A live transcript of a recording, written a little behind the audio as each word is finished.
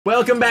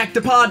Welcome back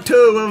to part 2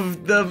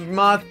 of the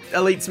Marth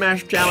Elite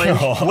Smash Challenge.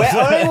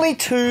 We're only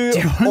 2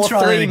 or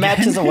 3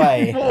 matches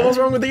away. What's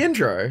wrong with the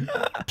intro?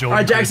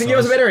 Alright, Jackson, give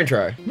us a better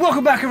intro.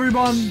 Welcome back,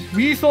 everyone.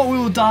 We thought we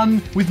were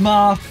done with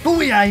Marth, but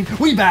we ain't.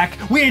 We back.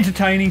 We're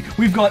entertaining.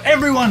 We've got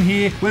everyone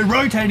here. We're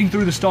rotating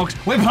through the stocks.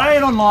 We're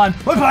playing online.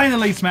 We're playing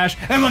Elite Smash,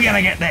 and we're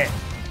gonna get there.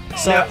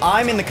 So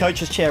I'm in the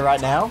coach's chair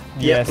right now.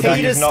 Yes.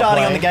 Peter's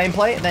starting on the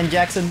gameplay, then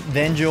Jackson,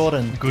 then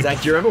Jordan. Good.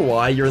 Zach, do you remember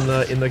why you're in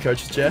the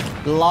coach's chair?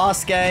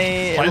 Last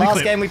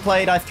game we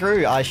played, I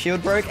threw. I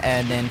shield broke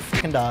and then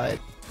fucking died.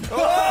 That's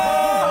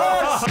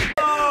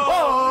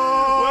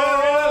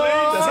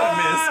gonna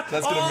miss.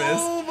 That's gonna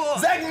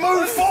miss. Zach,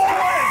 move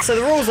forward! So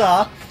the rules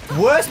are,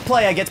 worst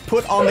player gets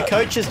put on the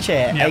coach's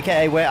chair,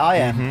 aka where I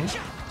am.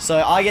 So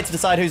I get to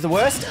decide who's the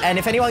worst, and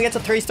if anyone gets a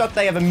 3-stock,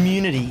 they have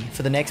immunity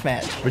for the next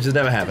match. Which has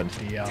never happened.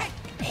 Yeah.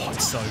 Oh,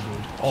 it's so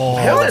good. Oh,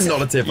 how is that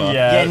not a tipper?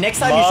 Yeah, next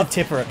time you should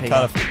tipper it, Peter.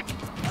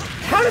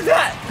 How did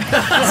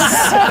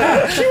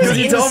that? She was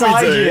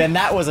inside you, and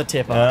that was a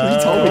tipper.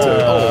 He told me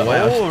to. Oh,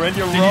 wow. Did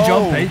your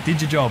job, Pete?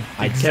 Did your job.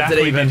 I exactly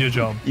kept it even. Did your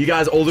job. You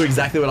guys all do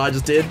exactly what I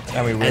just did.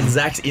 And we win. And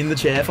Zach's in the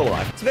chair for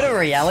life. It's a bit of a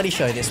reality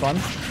show, this one.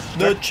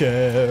 The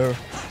chair.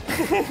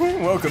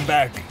 Welcome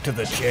back to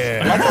the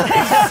chair.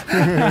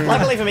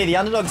 Luckily for me, the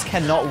Underdogs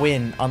cannot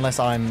win unless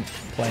I'm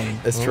playing.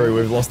 It's true,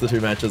 we've lost the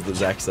 2 matches that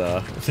Zach's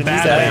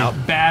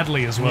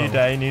Badly as well. New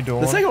day, new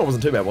dawn. The second one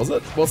wasn't too bad, was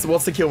it?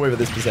 What's the kill move at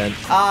this percent?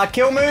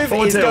 Kill move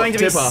Forward is tilt, going to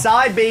be tipper.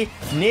 side B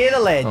near the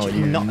ledge. Oh,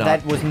 you nut.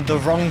 That was the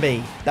wrong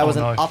B. That was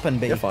an up and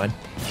B. You're fine.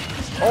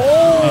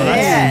 Oh,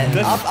 yeah.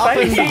 that's Up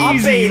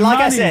B. Like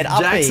I said, up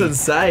B. Jackson's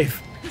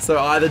safe. So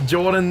either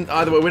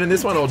we're winning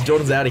this one or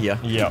Jordan's out of here.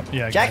 Yeah.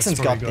 Yeah. Jackson's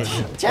got this.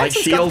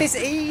 Jackson's got this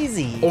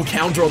easy. Or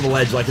counter on the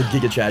ledge like a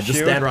Giga Chad. Just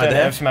stand right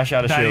there. F smash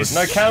out of That shield. is-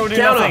 No, counter will do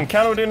Counter. nothing.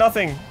 Counter will do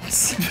nothing.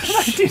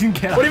 I didn't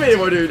get What do you mean it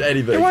won't do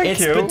anything? It won't It's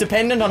kill.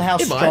 dependent on how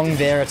It might. strong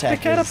their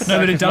attack Get up is. and No,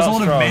 but it It's does a not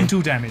lot of strong.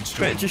 mental damage.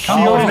 But just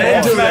Come shield on, and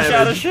mental F smash out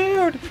damage. of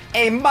shield.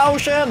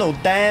 Emotional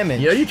damage.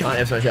 You know you can't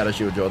F-smash out of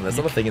shield, Jordan. That's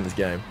not a thing in this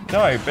game.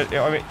 No, but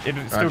I mean,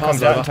 it still pass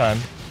comes it out over. in time.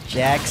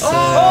 Jackson.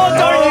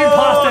 Don't you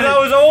pass it. That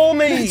was all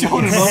me.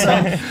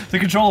 The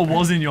controller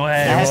was in your I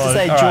hand. have to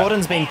say, Alright.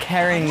 Jordan's been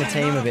carrying the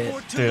team a bit.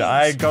 Dude,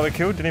 I got a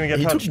kill. Didn't even get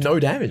He touched. took no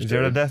damage.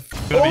 0 to dude. death.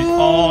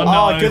 Oh, no.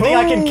 Oh, good thing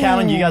I can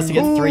count on you guys to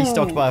get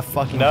 3-stocked by a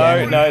fucking No,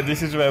 game. no,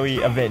 this is where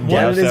we avenge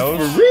One is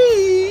ourselves.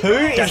 free. Who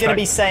is going to back.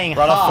 be saying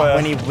Right off ha fire.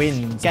 when he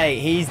wins? Okay,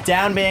 he's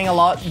down being a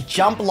lot,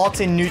 jump locks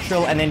in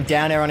neutral, and then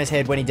down air on his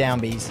head when he down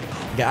Bs.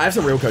 Okay, I have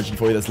some real coaching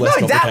for you that's less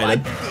No,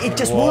 complicated. it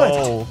just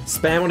Whoa. worked.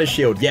 Spam on his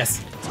shield.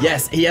 Yes.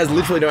 Yes, he has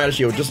literally no out of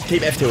shield. Just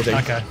keep F tilting.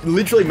 Okay.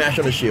 Literally mash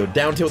on his shield.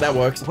 Down tilt, that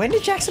works. When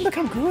did Jackson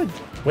become good?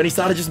 When he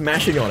started just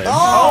mashing on him.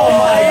 Oh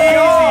my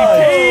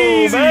god!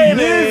 Easy, New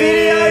baby.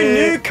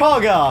 video, new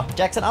Cogger!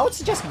 Jackson, I would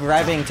suggest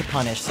grabbing to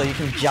punish so you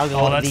can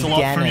juggle Oh, that's the a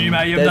lot Ganon. from you,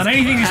 mate. You haven't There's done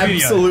anything this video.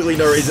 absolutely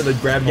no reason to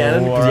grab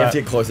Ganon because you have to alright.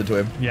 get closer to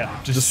him. Yeah.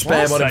 Just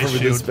spam on him from within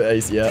shield.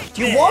 space, yeah.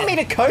 Do you want me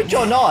to coach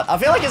or not? I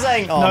feel like you're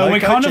saying, oh, No, no we're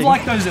kind of coaching.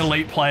 like those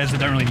elite players that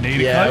don't really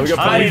need Yeah, a coach. we got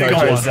I plenty need of to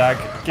coaches. coach, Zach.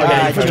 Give me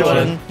Alright, a coach.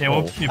 Jordan. Yeah,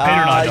 well, Peter and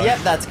I don't. Yep,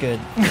 that's good.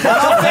 Run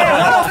off there,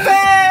 run off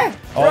there!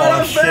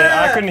 Oh, shit.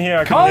 I couldn't hear.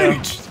 I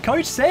couldn't hear.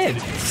 Coach said. I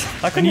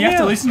And couldn't you have to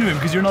hear. listen to him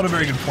because you're not a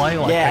very good player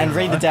like Yeah, Peter, and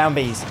read the right? down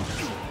Bs.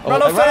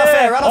 Run off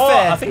fair, run off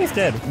fair. I think he's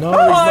dead. No, Oh,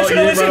 I he's should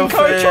not. have You didn't listened, run off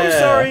coach. I'm fair.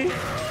 sorry.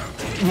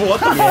 What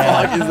the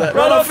fuck is that?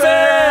 Run off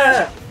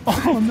fair.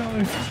 Oh no.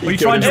 Are you killed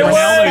trying to him.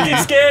 Ronaldo It you?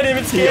 scared him.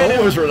 It He scared him.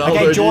 almost Ronaldo.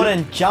 Okay,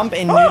 Jordan, jump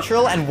in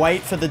neutral and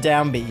wait for the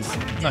down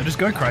Bs. No, just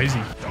go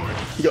crazy.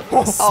 He got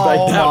Oh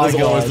that my was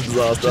God. almost a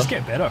disaster. Just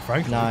get better,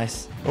 frankly.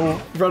 Nice.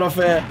 Run off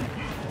fair.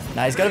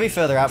 No, he's got to be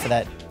further out for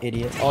that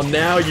idiot. Oh,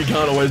 now you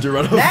can't always do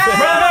run off fair.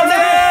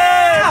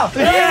 Now!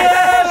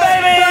 Now!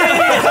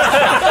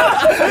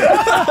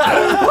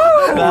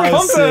 That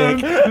was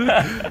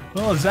sick.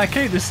 Oh, Zack,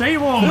 keep the seat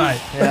warm,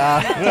 mate.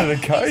 Yeah. The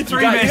coach.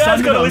 Three You man guys got to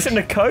Underdogs. listen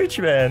to coach,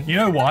 man. You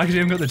know why? Because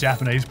you haven't got the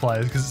Japanese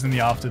players because it's in the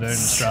afternoon in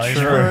Australia.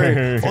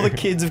 True. All the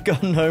kids have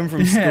gotten home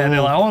from school. Yeah, and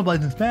they're like, I want to play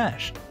some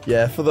Smash.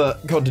 Yeah, for the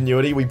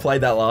continuity, we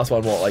played that last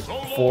one, what, like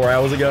 4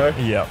 hours ago?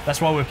 Yep. That's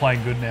why we're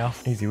playing good now.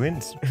 Easy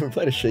wins. We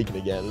played a Sheikah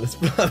again. It's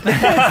Pretty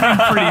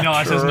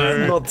nice, isn't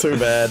it? not too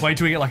bad. Wait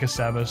till we get like a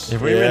Samus.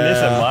 If we win this,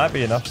 Yeah. it might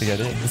be enough to get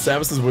in. The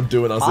Samuses would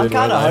do us I'm in,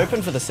 kind of wouldn't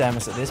hoping for the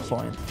Samus at this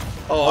point. they?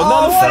 Oh,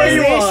 another what is free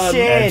this one!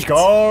 shit? Edge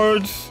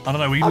guards. I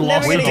don't know, we I'm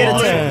lost never to gonna get a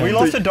Doc. turn. We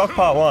lost to Doc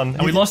Part 1.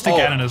 And we lost to Oh,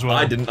 Ganon as well.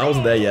 I didn't. I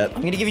wasn't there yet.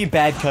 I'm going to give you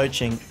bad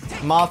coaching.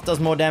 Marth does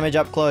more damage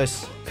up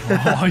close.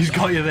 Oh, he's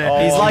got you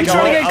there. He's like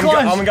trying to get close.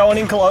 I'm going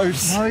in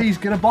close. No, he's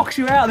going to box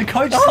you out. The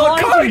coach is Oh, lying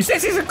to you. coach,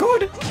 this isn't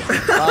good.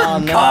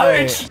 Oh,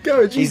 no.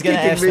 Coach, He's going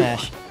to kicking me.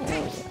 F-smash.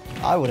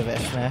 I would have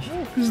F-smashed.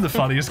 This is the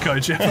funniest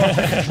coach ever.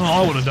 Oh,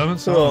 I would have done it.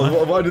 So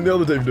Oh, why didn't the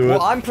other team do it?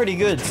 Well, I'm pretty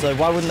good, so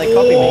why wouldn't they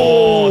copy me?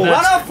 Oh, Run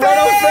off Run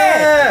off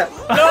fair!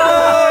 fair!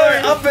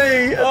 No!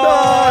 Uppy!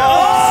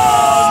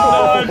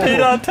 Oh, no,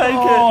 Peter, take it.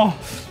 Oh,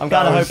 I'm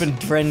kind of was- hoping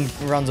Dren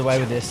runs away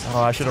with this.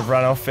 Oh, I should have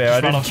run off fair. I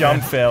run didn't off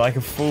jump fair. fair like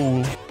a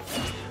fool.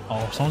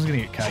 Oh, someone's gonna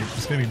get caved.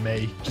 It's gonna be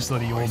me. Just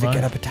letting you all Is know. it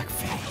get up attack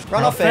fair?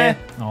 Run off fair.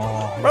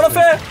 Oh, Run off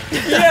fair!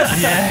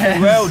 Yes!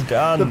 Well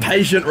done. The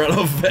patient run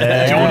off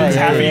fair. Jordan's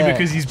happy yeah.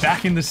 because he's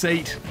back in the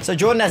seat. So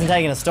Jordan hasn't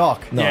taken a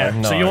stock. No, yeah.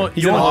 no. So you're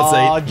He's in the hot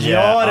Oh, seat. Jordan,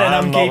 Yeah,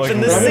 I'm I'm not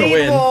keeping looking the for it. I'm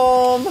seat gonna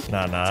warm.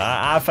 No,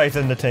 I have faith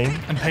in the team.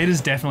 and Peter's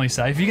definitely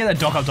safe. If you get that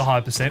dock up to high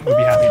percent, we'd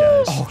be happy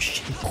days. Oh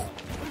shit.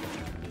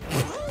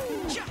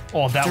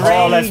 Oh, that was.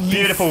 Oh, that's You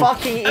beautiful.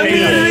 fucking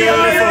Immunity,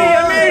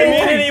 idiot.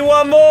 immunity,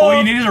 one more! All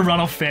you need is a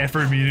run off fair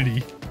for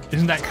immunity.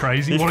 Isn't that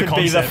crazy? This What a could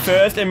be the concept.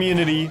 first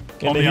immunity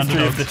in On the the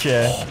history of Underdogs. the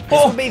chair.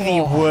 This would be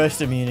the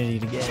worst immunity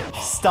to get.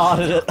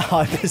 Started at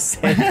high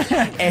percent,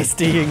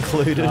 SD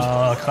included.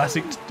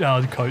 Classic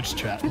coach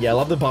chat. Yeah, I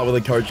love the part where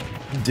the coach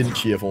didn't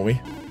cheer for me.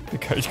 The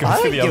coach I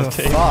goes to don't the give other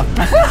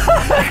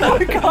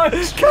a team.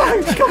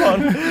 fuck. Come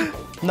on.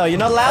 No, you're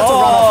not allowed to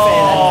run off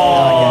fair.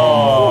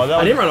 Oh, that I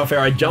was, didn't run off fair,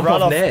 I jumped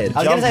Run off off- Ned. I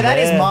was gonna say that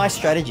is Jump my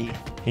strategy.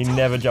 he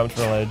never jumped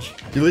from the ledge.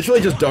 You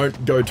literally just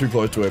don't go too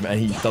close to him and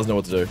he doesn't know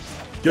what to do.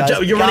 You're,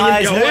 Guys, you're running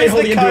guys, in, who's you're the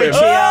holding into him.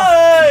 coach here?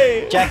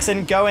 Hey!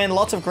 Jackson, go in.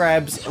 Lots of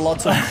grabs.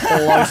 Lots of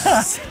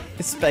close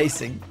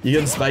spacing. You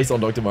can space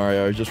on Dr.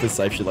 Mario just with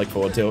safe shit like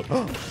forward tilt.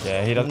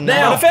 Yeah, he doesn't.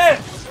 Now. Not fair.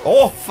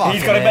 Oh, Fuck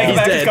he's got to yeah. make it He's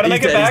back. dead, He's got to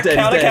make he's it dead, back. he's dead,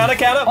 Counter, he's dead.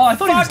 counter. Oh, I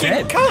thought he was Fucking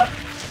dead. cut.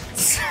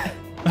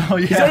 Oh,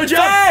 He's yeah. on a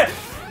jump! Fair.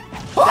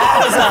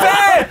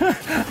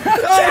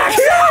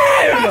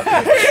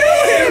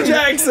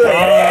 Jackson!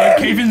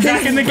 Keeping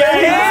Zack in the game.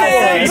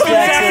 Thanks, Keeping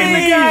Zack in the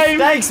game.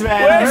 Thanks,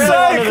 man. We're Really so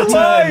wanted a turn.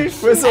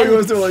 close. We're so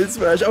close to a lead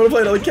smash. I want to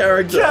play another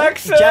character.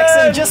 Jackson.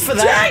 Jackson, just for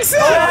that.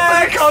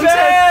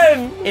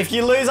 Jackson. If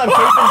you lose, I'm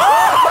keeping.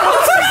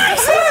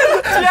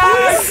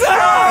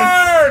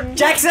 Jackson.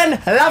 Jackson,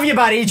 I love you,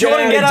 buddy.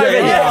 Jordan, get over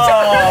Jackson. here.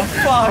 Oh,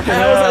 fuck.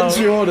 How was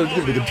that Jordan?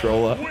 Give me the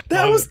controller.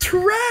 That was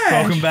trash!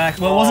 Welcome back.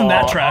 Well, it wasn't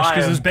that trash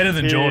because it was better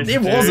than Jordan.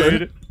 It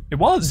wasn't. It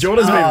was.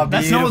 Jordan's Oh, been...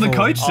 That's not what the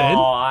beautiful. coach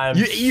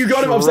said. You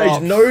got him off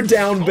stage, no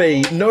down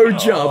B, no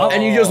jump,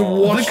 and you just The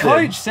watched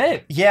coach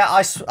said. Yeah,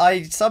 I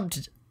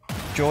subbed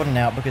Jordan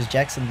out because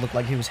Jackson looked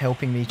like he was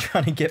helping me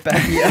trying to get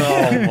back here.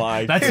 Oh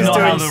my. That's He was not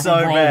how doing the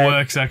so role bad.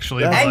 works,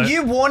 actually. And but-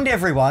 you warned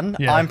everyone.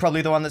 Yeah. I'm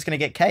probably the one that's going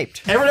to get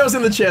caped. Everyone else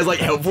in the chair is like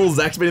helpful.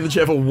 Zach's been in the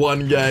chair for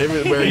one game.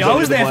 Where Yeah, I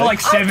was there for like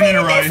 7 in a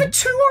row. I've been there for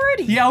 2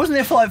 already. Yeah, I wasn't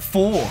there for like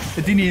 4. It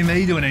didn't hear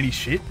me doing any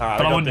shit. Alright,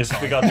 But I we got wouldn't this.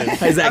 decide. We got this.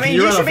 Hey, Zach, I mean,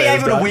 you you run should off be fair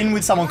able this to time. win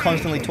with someone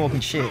constantly talking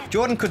shit.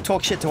 Jordan could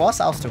talk shit to us.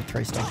 I'll still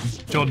 3-stock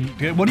him.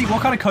 Jordan,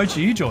 what kind of coach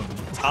are you, Jordan?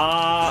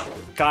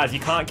 Guys, you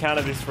can't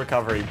counter this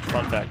recovery.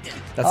 Fun fact.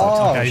 That's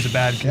Oh, Okay, he's a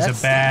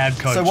bad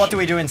coach. So what do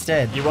we do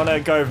instead? You want to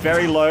go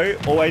very low,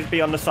 always be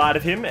on the side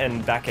of him,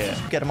 and back air.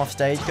 Get him off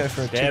stage, go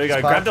for a There we cheeky go.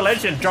 spot. Grab the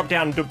ledge and drop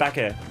down and do back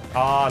air.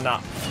 Oh, no.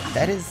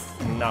 That is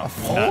No. a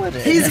forward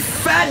air. His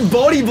fat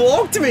body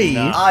blocked me.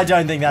 No. I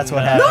don't think that's what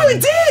No,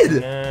 happened. it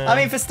did. I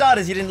mean, for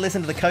starters, you didn't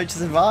listen to the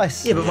coach's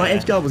advice. Yeah, but my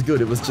edge guard was good.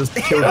 It was just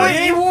killed Oh,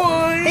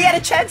 me. he had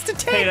a chance to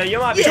take. Peter, you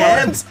might be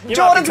Jordan's coming- you might be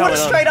Jordan's would have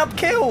coming on. straight up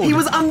killed. He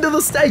was under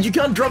the stage. You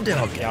can't drop down.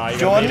 Yeah, you gotta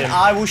Jordan, beat him.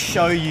 I will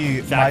show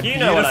you, Zach, my you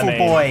know what I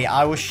beautiful mean. boy.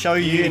 I will show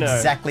you You know.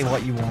 exactly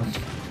what you want.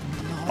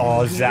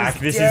 Oh, Zach,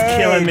 this is dead.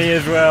 killing me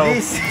as well.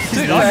 This is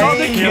Dude, I got the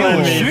crazy. kill.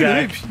 Killing me, Shoot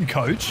Zack. it,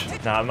 coach.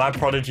 Nah, my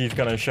prodigy's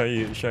gonna show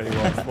you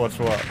what's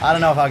what. I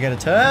don't know if I'll get a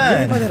You play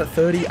turn. that at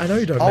 30. I know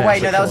you don't. Oh match,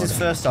 wait, no, but that was come his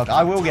first stock.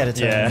 I will get a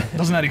turn. Yeah.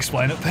 Doesn't that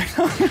explain it,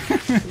 Peter?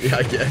 on. Yeah,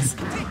 I guess.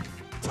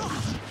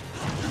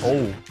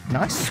 Oh,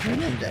 nice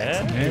swinging,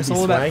 Jackson. Yeah, it's He's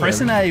all about swanging.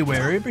 pressing A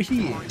wherever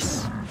he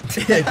is.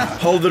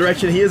 Hold the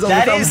direction he is on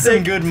That the is some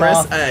thumbstick. good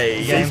Press math.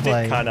 A. Yeah. Stick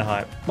Gameplay. kind of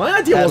hype. My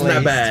idea At wasn't that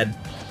least. bad.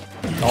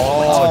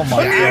 Oh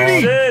my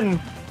god.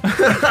 Jackson!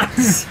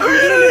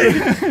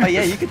 Oh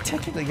yeah, you could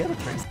technically get a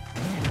 3.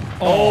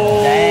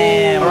 Oh,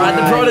 Damn. All right,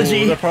 the right.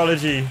 prodigy. The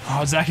prodigy.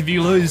 oh, Zach, if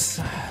you lose,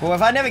 Well,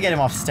 if I never get him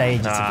off stage,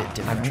 it's a Nah, bit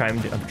different.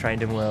 I've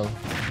trained him well.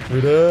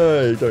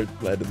 No,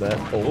 don't land in that.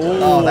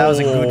 Oh, that was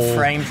a good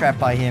frame trap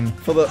by him.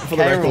 For the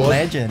Carol record.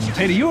 legend.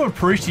 Peter, you were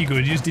pretty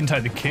good. You just didn't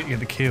take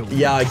the kill.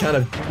 Yeah, I kind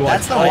of. Well,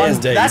 That's the I one.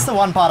 ISD'd. That's the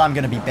one part I'm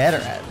going to be better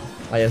at.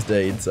 I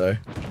ISD'd, so.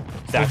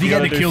 Zach, If you get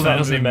gotta the do kill, that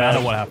doesn't something, even man.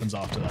 matter what happens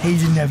after that. He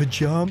didn't have a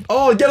jump.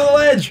 Oh, get on the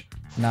ledge!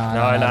 No,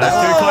 No, no, it's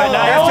too close. No,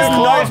 That it's was too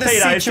not close, the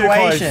Peter. It's too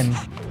close. situation.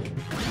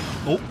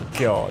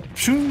 God.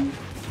 Shoo.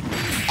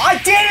 I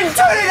didn't do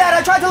that.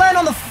 I tried to land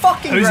on the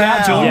fucking Who's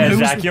ground. out, Jordan? Yeah, Who's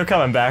Zach, the- you're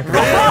coming back.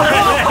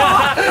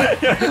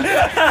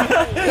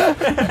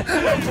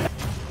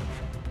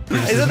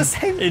 Is it the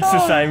same? It's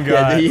the same Yeah,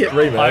 guy. he hit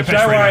rematch. I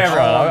Don't worry, rematch.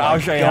 everyone. Oh I'll my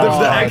show you God. how.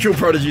 The actual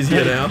prodigy's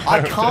here now.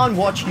 I can't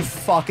watch you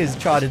fuckers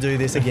try to do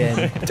this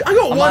again. I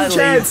got I one might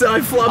chance and I I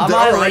flubbed it.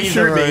 might Alright, leave the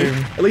shoot me.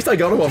 room. At least I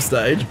got him off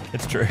stage.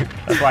 It's true.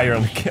 That's why you're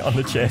on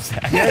the chair,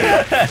 Zach. You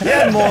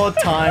had more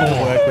time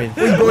to work with.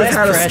 We both Less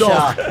had a pressure.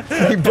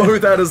 stop. We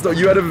both had a stop.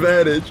 You had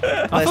advantage.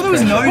 I thought there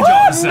was pressure. no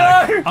jump,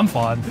 Zach. no. I'm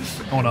fine.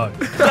 Oh no.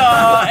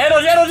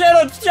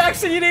 Edel,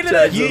 Jackson, you needed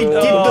it. You did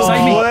Oh. the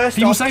Save me. worst.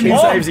 He will off save He me.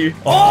 kick. saves you.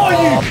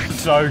 Oh,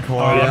 so close.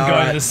 Alright, I'm going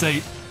alright. to the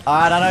seat.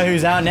 Alright, I know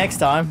who's out next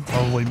time.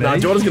 Probably me. Nah,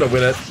 Jordan's gonna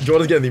win it.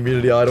 Jordan's getting the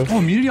immunity idol. Oh,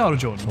 immunity idol,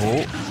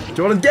 Jordan.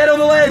 Jordan, get on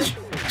the ledge!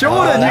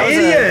 Jordan, that you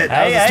was a- idiot!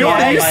 that was a Jordan,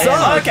 strong you man.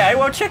 suck! Okay,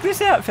 well, check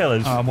this out,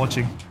 fellas. I'm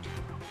watching.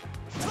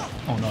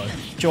 Oh no.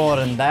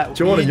 Jordan,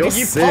 Jordan, you're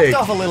you sick.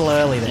 popped off a little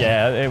early there.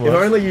 Yeah, it If was.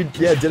 only you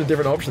did a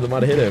different option that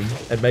might have hit him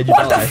and made you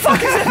die.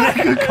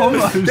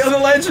 Combos. Down the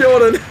ledge,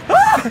 Jordan.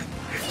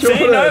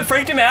 See, no, it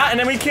freaked him out, and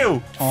then we kill.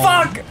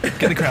 Fuck! Get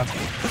the crowd.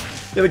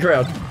 Get the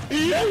crowd.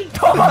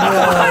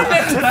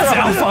 That's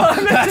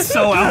alpha. That's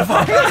so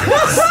alpha.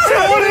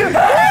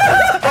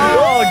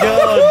 Oh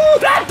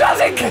god. That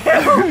doesn't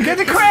kill! Get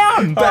the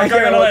crown. Oh,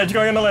 going on the ledge,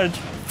 going on the ledge.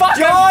 Fuck!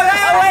 Jordan!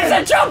 Oh, where's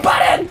the jump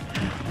button?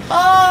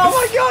 Oh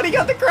my god, he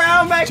got the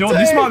crown back Jordan,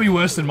 too. this might be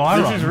worse than my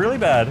This run. is really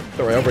bad.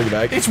 Sorry, I'll bring you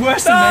back. It's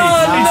worse than No, me.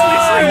 It's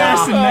literally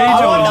worse than me,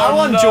 Jordan. I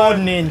want no.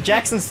 Jordan in.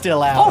 Jackson's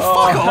still out. Oh,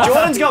 fuck off.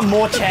 Jordan's got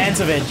more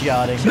chance of edge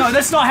guarding. No,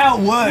 that's not how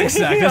it works,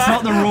 Zach. That's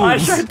not the I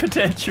rules. showed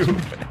potential.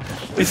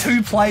 It's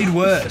who played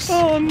worse.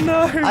 Oh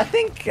no. I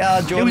think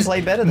Jordan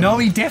played better than No,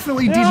 me. he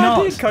definitely did Yeah, I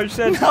not. did, Coach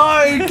said.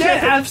 No,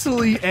 get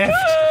absolutely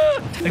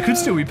effed. It could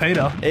still be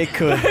Peter. It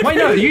could. Wait,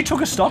 no, you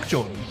took a stock,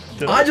 Jordan.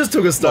 I just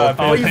took a stop.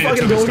 No, What are you Peter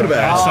fucking took a talking stock.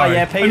 about? Oh, Sorry.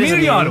 yeah, Peter's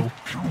Immunity immune. idol.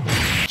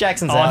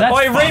 Jackson's Oh, out. that's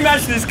Oi, fucked.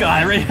 rematch this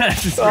guy,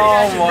 rematch this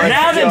guy. Oh my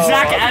Now that God.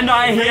 Zack and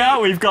I are here,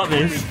 we've got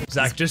this.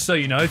 Zach, just so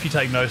you know, if you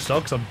take no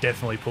stocks, I'm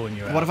definitely pulling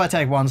you out. What if I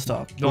take one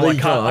stock? No, Well, I you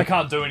can't. can't. I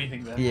can't do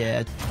anything there.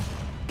 Yeah.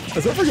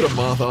 It's not very good at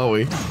math, are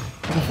we?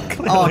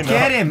 Oh,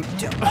 get him.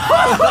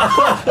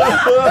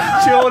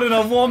 Jordan,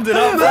 I've warmed it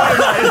up.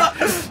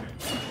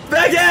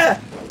 Back here!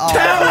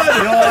 Coward!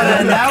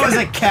 Jordan, that was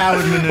a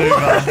coward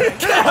maneuver.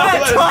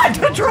 Coward! Tried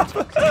to drop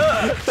it.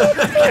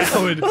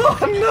 Coward.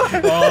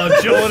 Oh,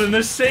 Jordan,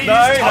 the seat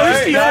No, is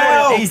toasty.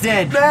 no. He's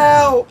dead.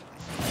 Now!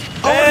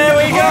 There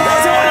we go.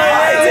 That's what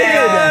I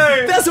There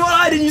we did! That's what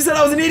I did! You said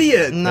I was an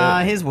idiot!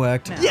 Nah, his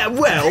worked. Yeah,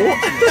 well...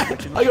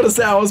 I got a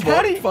sour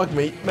spot. Fuck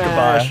me.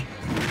 Mash.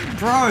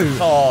 Bro,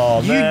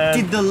 Oh, you man.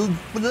 did the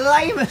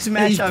lamest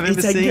match I've He's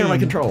ever taking seen. care of my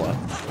controller.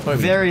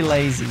 Very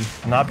lazy.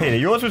 Nah, Peter,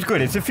 yours was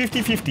good. It's a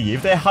 50-50.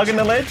 If they're hugging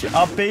the ledge,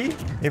 up B.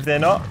 If they're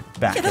not,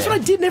 back Yeah, that's there.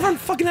 what I did and everyone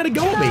fucking had a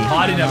go at me.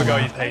 I didn't ever go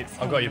you, Pete.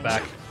 I've got your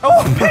back.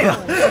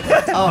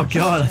 Oh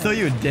god, I thought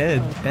you were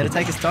dead. Better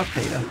take a stock,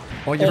 Peter.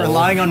 Or you're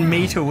relying on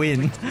me to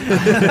win.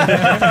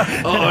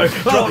 Uh-oh.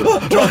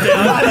 Drop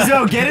down. Might as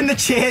well get in the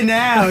chair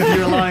now if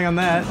you're relying on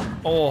that.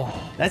 Oh.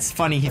 That's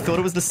funny, he thought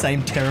it was the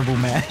same terrible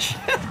match.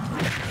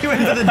 He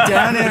went for the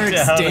down air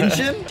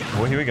extension.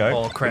 Oh, here we go.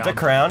 Oh, crown. It's a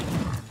crown.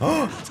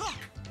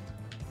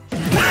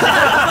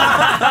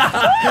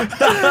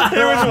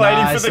 He was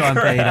waiting Nice for the one,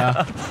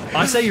 crown. Peter.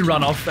 I say you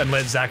run off and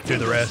let Zach do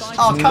the rest.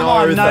 Oh, come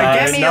on, no,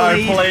 thanks. get me No, a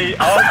lead. please.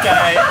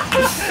 Okay.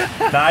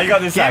 Nah, you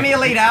got this. Get Zack. me a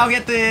lead, I'll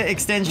get the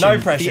extension. No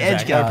pressure, the edge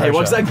Zack, no guard. Hey,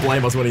 watch Zach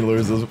blame us when he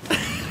loses.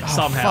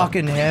 Somehow.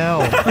 Fucking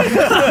hell.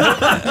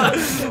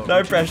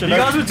 No pressure. You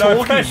guys were no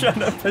talking. pressure.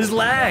 No, There's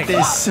lag.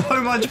 There's so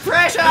much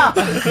pressure.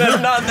 there's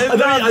not. There's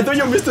not. I thought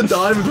you were Mr.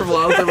 Diamond from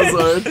last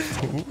episode.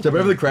 Jump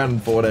over the crown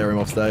and forward air him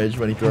off stage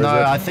when he throws No,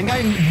 it. I think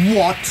I.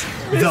 What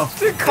the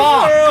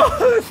fuck?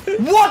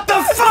 What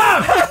the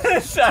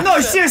fuck? No,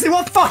 seriously,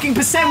 what fucking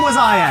percent was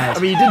I at?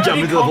 I mean, you did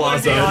jump into the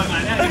blast zone.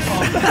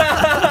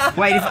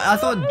 Wait, I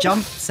thought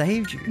jump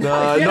saved you.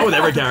 No, not with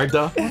every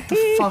character. What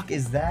the fuck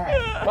is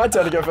that? My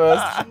turn to go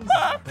first.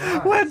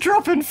 We're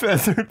dropping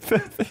further and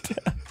further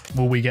down.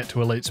 Will we get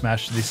to Elite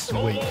Smash this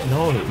week?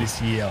 No.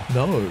 This year?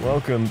 No.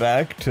 Welcome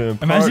back to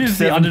Imagine if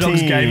the Underdogs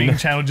 17. gaming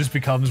channel just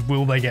becomes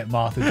Will they get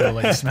Martha to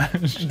Elite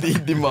Smash?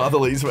 The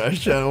Motherly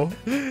Smash channel.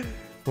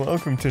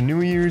 Welcome to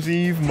New Year's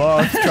Eve.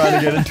 Mark's trying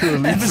to get into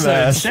Elite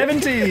Episode Smash.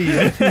 70!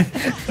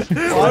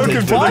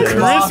 Welcome to Why the is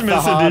Mark the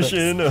Christmas hardest?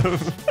 edition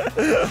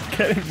of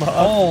Getting Mark.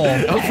 Oh,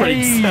 That was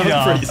pretty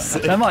Peter.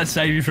 sick. That might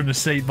save you from the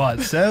seat by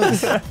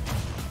itself.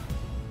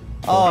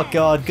 Oh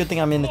god, good thing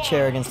I'm in the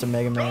chair against a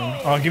Mega Man.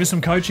 Alright, give us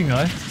some coaching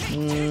though.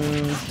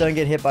 Don't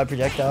get hit by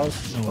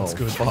projectiles. Oh, that's Oh,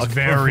 good. fuck. That's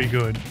very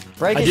good.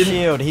 Break I his didn't-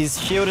 shield. He's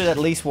shielded at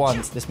least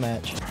once this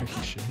match.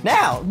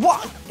 Now,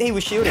 what? He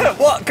was shielding.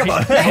 What? Come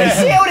on. He's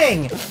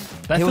shielding!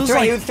 That He feels he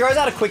like... throws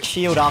out a quick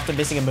shield after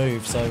missing a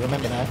move, so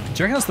remember that. Do you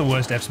reckon that's the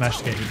worst F Smash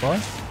to get hit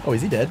by? Oh,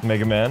 is he dead?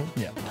 Mega Man.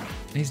 Yeah.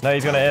 He's No,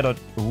 he's gonna add a.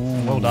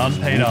 well done,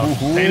 Peter.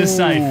 Peter's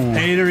safe.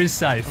 Peter is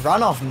safe.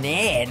 Run off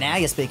nair, now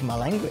you're speaking my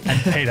language.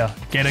 And Peter,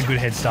 get a good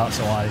head start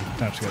so I don't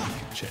have to go to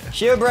the chair.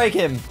 Shield break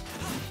him.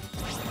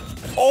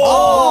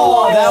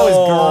 Oh, that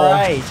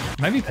was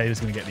great. Maybe Peter's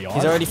gonna get the eye.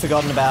 He's already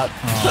forgotten about.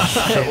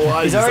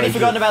 Why He's did you already say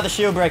forgotten shit? about the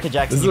shield breaker,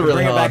 Jackson. This is You a can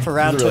really bring hard. it back for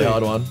round this is a really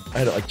two. hard one. I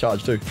had it like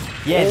charge too.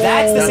 Yeah,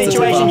 that's the That's a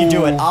situation super. you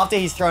do it after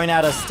he's thrown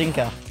out a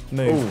stinker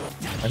move. Ooh,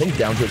 I think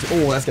down to it.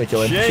 Oh, that's gonna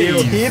kill him.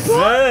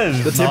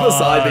 Jesus. The tip of the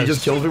side B Nice.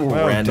 just kills people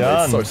Well randomly.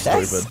 It's so done.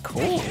 That's stupid.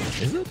 cool.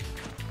 Is it?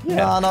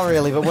 No, not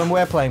really, but when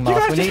we're playing guys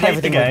Mark, we just need hate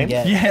everything the we can game?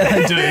 get. Yeah,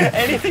 they do.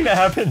 Anything that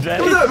happens, eh?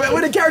 No, but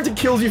when a character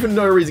kills you for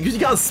no reason, because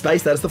you can't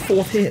space that, it's the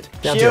fourth hit.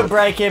 Down to Shield it.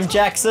 break him,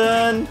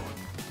 Jackson.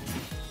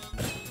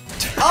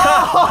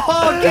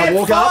 Oh, get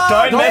walk up.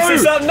 fucked! Don't mess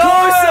this up. No!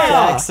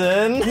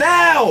 Jackson.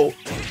 Now!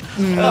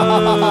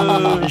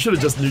 You should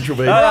have just neutral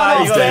beam. Ah,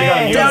 He's you got it, you got it,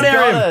 dead. you Down got it.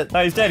 air Got him. it.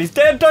 No, he's dead. He's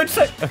dead. Don't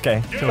say.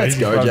 Okay. Let's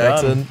go, Well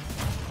Jackson.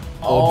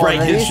 Or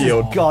break his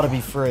shield. This has gotta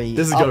be free.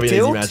 This is gonna be an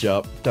easy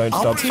Up-tilt? matchup. Don't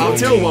stop Up shooting. Up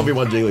tilt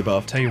 1v1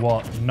 Jigglypuff. Tell you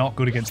what, not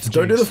good against the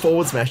Don't do the Jigs.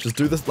 forward smash, just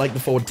do this like the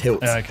forward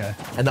tilts. Yeah, okay.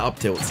 And the up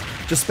tilts.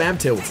 Just spam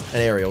tilts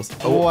and aerials.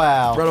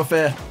 Wow. Run off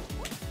fair.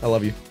 I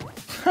love you.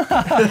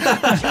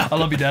 I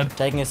love you, Dad.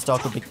 Taking a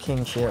stock would be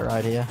king shit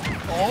right here.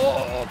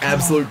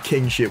 Absolute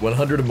king shit.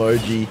 100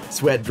 emoji.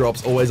 Sweat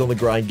drops. Always on the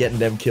grind. Getting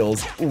them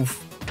kills.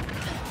 Oof.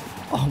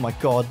 Oh my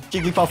god.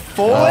 Jigglypuff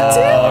forward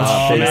tilt? Oh,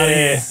 I'm outta shit.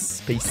 here.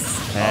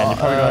 Peace. And you're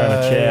probably going on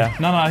a chair.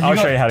 No, I'll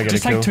show you how to get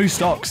just a kill. take 2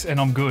 stocks and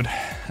I'm good.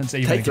 It's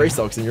even Take 3 again.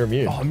 stocks and you're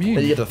immune. Oh, immune.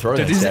 Then you get to throw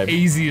Dude, next this is game. the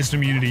easiest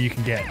immunity you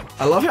can get.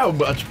 I love how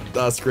much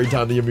screen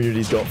time the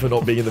immunity's got for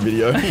not being in the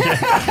video.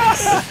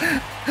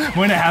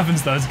 When it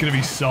happens though, it's gonna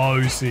be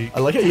so sick. I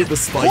like how you hit the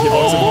spike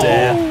hitbox of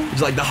Dare, which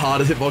is like the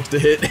hardest hitbox to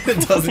hit.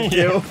 It doesn't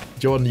kill.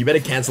 Jordan, you better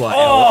cancel our L.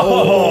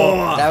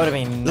 Oh. That would have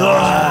been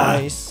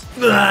nice.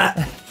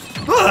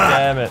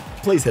 Damn it.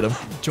 Please hit him.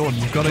 Jordan,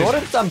 you've got to...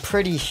 Jordan's done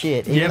pretty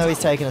shit, even though he's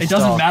taken a It stock.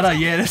 doesn't matter,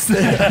 yeah, that's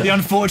the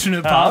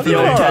unfortunate part. The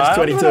old Alright, catch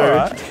 22.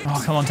 alright.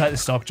 Oh, come on, take the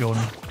stock,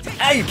 Jordan.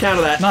 Hey,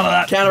 counter that. None of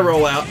that. Counter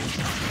roll out.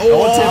 Oh,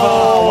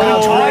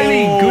 Good Tipper.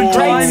 timing, good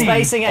Great timing.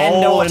 spacing and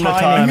All no in the timing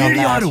time. on Immunity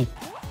that. idol.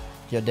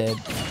 You're dead.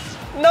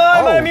 No,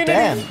 my Oh, immunity.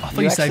 damn. I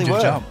thought you saved your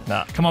jump.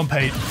 Nah. Come on,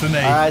 Pete, for me.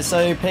 Alright,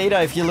 so Peter,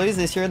 if you lose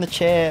this, you're in the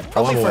chair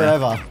probably I'm aware.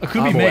 forever. It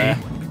could be I'm me aware.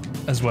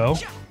 as well.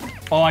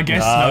 Oh, I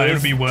guess No, no, it's-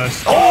 it'll be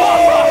worse.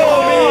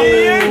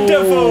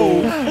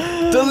 Beautiful.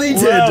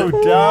 Deleted.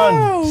 Well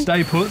done.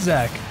 Stay put,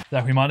 Zach.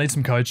 Zach, we might need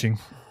some coaching.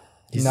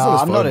 He's No, on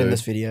his I'm phone, not in dude.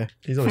 this video.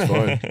 He's on his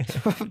phone.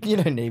 You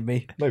don't need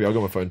me. Maybe I'll go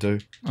on my phone too.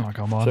 Oh,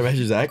 come Should I on.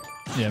 message Zach?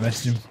 Yeah,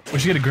 message him. We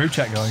should get a group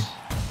chat going.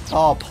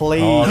 Oh,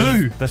 please. Oh,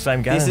 Who? The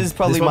same game. This is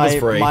probably This one was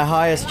free. my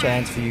highest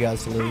chance for you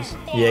guys to lose.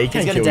 Yeah, he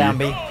can He's got a kill down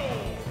you. B.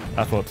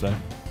 I thought so.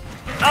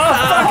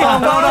 Oh,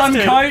 well done,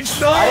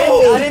 coach.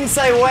 I didn't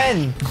say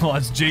when. Oh,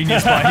 that's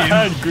genius by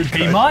him. Good He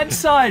coach. might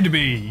side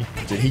B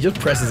Dude, he just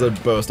presses a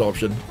burst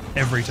option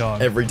every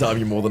time. every time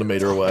you're more than a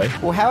meter away.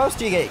 Well, how else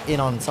do you get in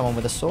on someone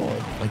with a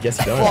sword? I guess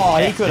you don't. Oh,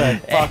 he could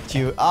have fucked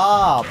you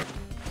up.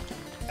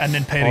 And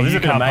then Peter, Oh, this you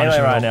is a bit of can't punch melee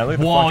him right at now. all. Look at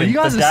the Whoa, fucking- you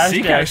guys the are dash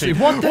sick, dash. actually.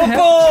 What the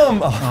hell?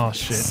 Boom! Oh,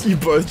 shit. You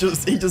both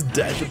he just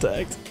dash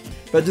attacked.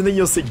 Imagine that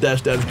you're sick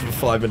dash dance for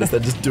 5 minutes,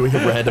 then just doing a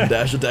random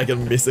dash attack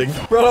and missing.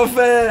 Run off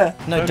fair!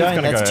 No, I'm just don't.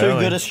 gonna That's go too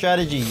early. good a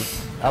strategy.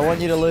 I want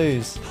you to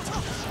lose.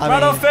 I Run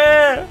mean, off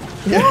fair!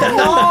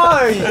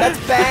 No, that's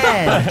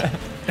banned.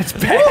 It's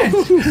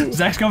bad.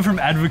 Zach's gone from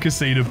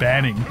advocacy to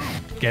banning.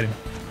 Get him.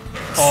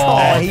 Oh,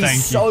 thank you.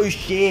 he's so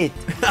shit.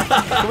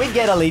 Can we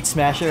get Elite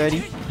Smash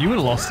already? You would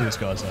have lost to this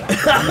guy, Zach. No,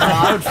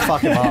 I would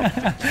fuck him up.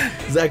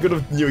 Zach would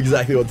have knew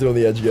exactly what to do on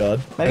the edge guard.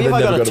 Maybe and if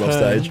I then got never a got him off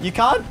turn. stage. You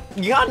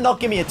can't not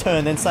give me a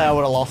turn, then say I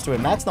would have lost to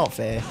him. That's not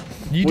fair.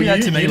 You Well, did that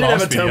you to me didn't have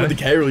a last turn video. with the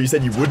K rule. You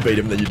said you would beat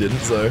him, then you didn't,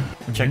 so.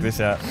 Check this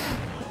out.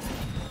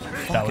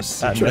 That was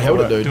sick. Should have held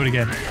it, Do dude. it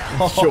again.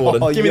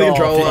 Jordan, give me the yo.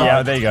 controller.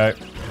 Yeah, there you go.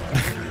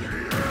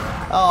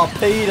 Oh,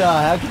 Peter,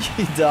 how could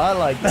you die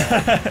like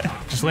that?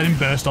 Just let him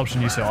burst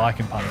option you so I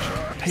can punish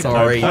it. Peter,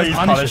 Sorry. don't Please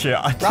punish punish it. it.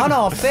 I Run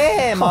off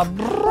fair, my want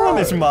bro.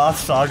 this math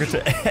saga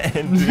to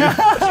end.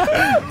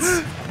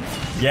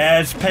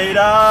 Yes, Peter!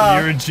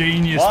 You're a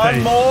genius, One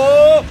Pete.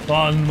 more!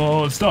 One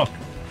more. Stop.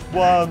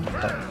 One.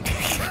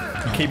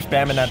 Keep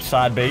spamming that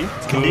side B.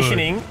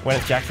 Conditioning, when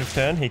it's Jackson's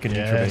turn, he can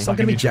neutral B. It's not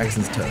going to be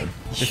Jackson's turn.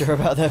 You sure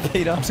about that,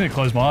 Peter? I'm just gonna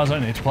close my eyes. I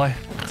don't need to play.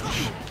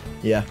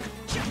 Yeah.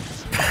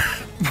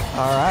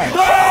 All right.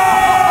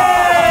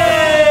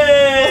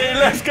 Hey,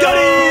 let's go!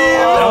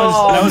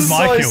 That was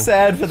my so kill.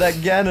 sad for that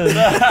Ganon.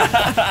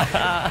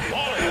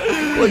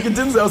 Like, it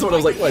didn't sound what I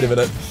was like, wait a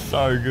minute.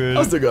 So good.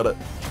 I still got it.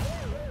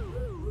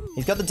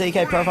 He's got the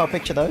DK profile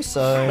picture though,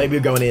 so Maybe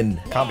we're going in.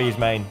 Can't be his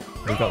main.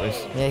 We've got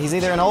this. yeah, he's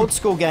either an old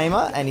school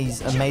gamer and he's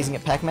amazing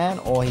at Pac-Man,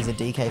 or he's a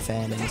DK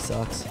fan and he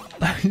sucks.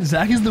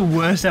 Zach is the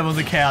worst ever on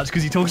the couch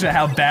because he talks about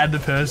how bad the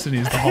person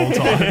is the whole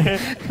time.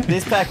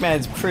 This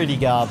Pac-Man's pretty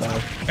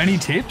garbo. Any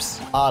tips?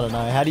 I don't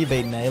know. How do you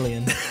beat an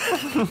alien?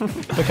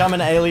 Become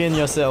an alien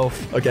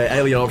yourself. Okay,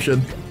 alien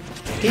option.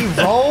 He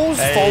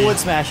rolls forward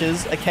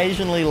smashes,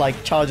 occasionally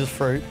like charges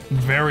fruit.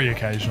 Very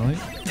occasionally.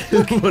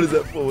 What is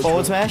that for?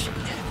 Forward smash.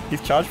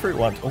 He's charged for it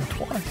once. Oh,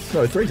 twice.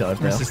 No, 3 times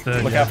now. This is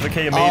third. Look yeah. out for the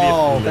key immediate.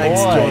 Oh, Thanks,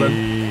 boy.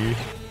 Jordan.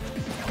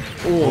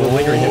 Oh, the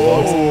lingering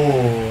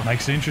hitbox.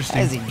 Makes it interesting.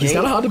 As he He's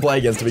kind of hard to play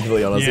against, to be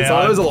completely honest. Yeah, It's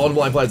one of those I-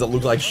 online players that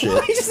look like shit.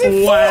 He just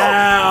did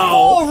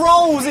Wow. 4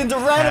 rolls into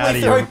How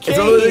randomly do throw you- It's one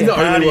of those things key. that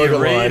How only do you work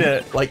online. read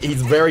it? Like,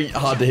 he's very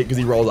hard to hit because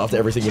he rolls after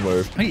every single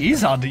move. He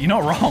is hard. You're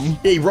not wrong.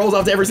 Yeah, he rolls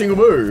after every single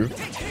move.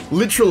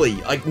 Literally,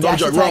 like, not a Dash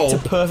joke, attack roll. to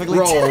perfectly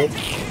roll. take.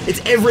 It's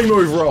every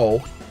move,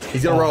 roll.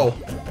 He's gonna roll.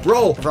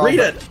 Roll. Roll. Read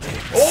it.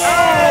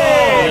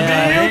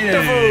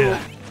 Beautiful.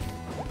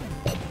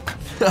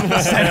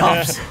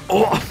 Setups.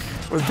 Oh,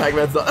 with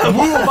Pac-Man's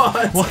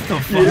what? What the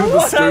Hit him with the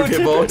fuck? scoop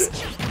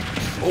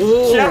hitbox.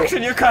 Oh,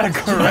 Jackson, you're kind of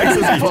correct.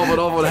 Jackson's popping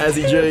off on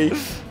Hazzy G.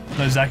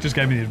 No, Zach just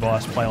gave me the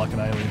advice. Play like an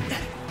alien.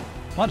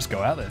 Might just go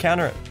out there.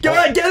 Counter it. Go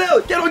on, get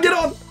out! Get on, get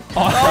on!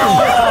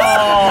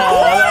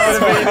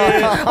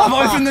 I've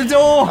opened the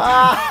door.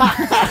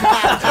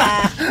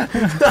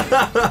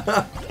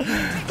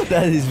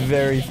 That is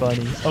very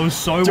funny. I was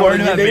so worried Jordan,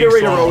 you about need being to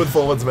read a roll slow. with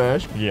forward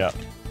smash. Yeah.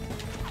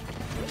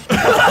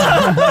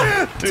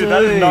 Dude,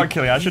 that is not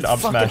killing. I should up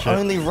smash Fucking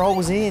it. only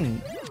rolls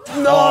in.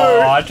 No!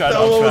 Oh, I tried to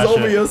that one was up smash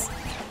it. obvious.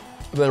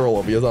 They're all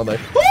obvious, aren't they?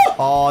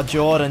 Oh,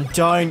 Jordan,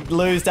 don't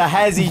lose to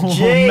Hazzy Oh,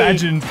 G.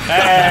 imagine.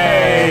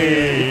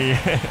 Hey!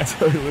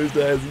 Don't lose to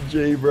Hazzy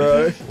G,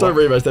 bro. Don't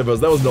rematch that, boys.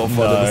 That was not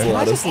fun in the Can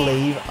I slightest. just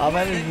leave? I'm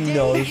having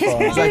no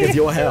fun. Zack, it's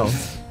your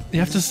house. You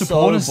have to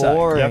support us, Zack.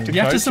 boring. You have to You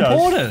have to coach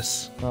support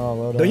us. us. Oh,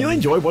 well done. Don't you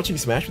enjoy watching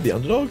Smash with the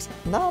Underdogs?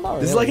 No, not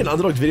This is like an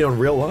Underdogs video in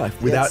real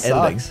life without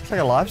editing. sucks. It's like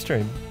a live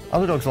stream.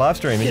 Underdogs live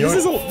stream, and Yeah, you're this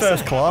is all-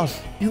 first class.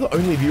 You're the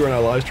only viewer in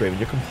our live stream and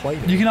you're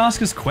complaining. You can ask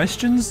us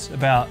questions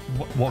about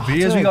what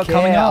videos we Don't got care.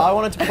 coming I up.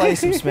 wanted to play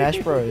some Smash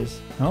Bros.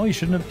 Oh, you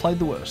shouldn't have played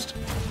the worst.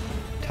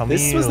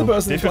 This was the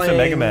person This was playing the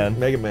Mega Man.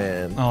 Mega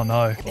Man. Oh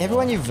no.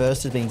 Everyone you've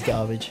versed has been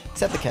garbage,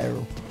 except the K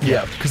rule.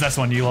 Yeah. Because that's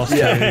the one you lost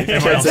Yeah. to.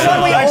 Everyone else Yeah.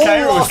 won. We That all K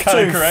rule was lost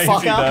kinda to, crazy,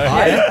 fucker.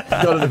 though.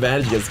 I got an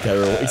advantage against K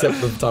roll, except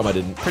for the time I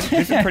didn't.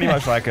 This is pretty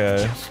much like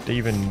a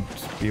Steven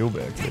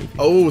Spielberg movie.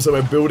 Oh, so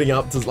we're building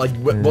up to like,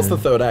 what's the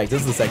third act?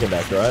 This is the second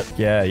act, right?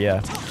 Yeah, yeah.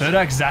 Third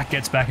act, Zack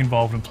gets back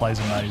involved and plays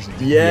amazing.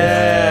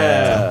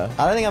 Yeah.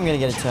 I don't think I'm gonna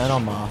get a turn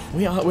on Marth.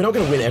 We're not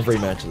going to win every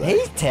match of that.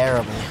 He's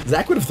terrible.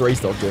 Zack would have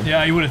 3-stocked him.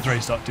 Yeah, he would have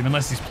 3-stocked him,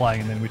 unless he's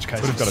playing, and then in which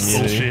case Would have got it's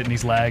immunity. bullshit and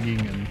he's lagging.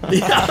 And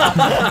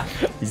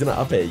He's going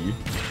to up air you.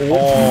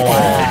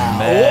 Wow.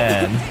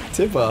 Man.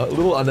 Tipper, a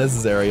little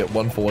unnecessary at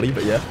 140,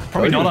 but yeah.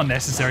 probably Go. not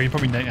unnecessary. You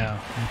probably need. Oh,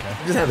 okay.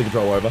 Just hand the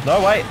control over.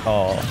 No, wait.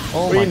 Oh.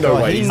 Oh We my know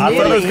god, wait. he I thought it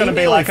was nearly- gonna he be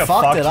nearly like a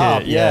fucked fuck it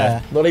up. hit,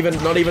 yeah. Not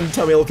even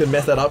Tamil can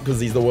mess that up because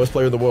he's the worst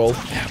player in the world.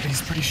 Yeah, but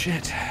he's pretty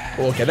shit.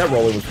 Oh, okay, that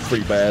roller was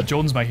pretty bad.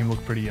 Jordan's making him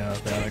look pretty bad,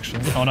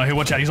 actually. Oh no,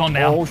 watch out, he's on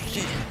now. Oh,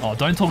 shit. Oh,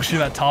 don't talk shit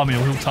about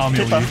Tarmiel. He'll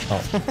Tarmiel you.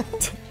 Oh.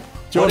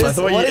 Jordan, What is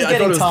I thought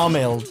getting it was-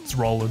 Tarmilled? It's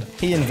rolled.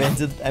 He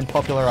invented and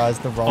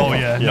popularized the roller. Oh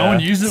yeah, no Yeah. one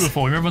used it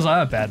before. Remember, I was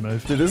like, bad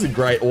move. Dude, this is a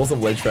great, awesome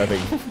ledge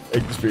trapping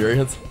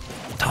experience.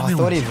 Oh, I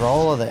thought he'd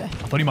roller there. I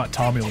thought he might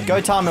Tarmiel you.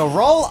 Go Tarmill,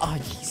 roll! Oh,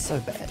 he's so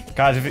bad.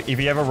 Guys, if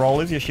you ever roll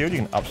with your shield, you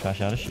can up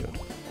smash out a shield.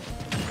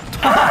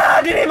 Ah,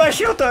 I didn't hit my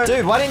shield though.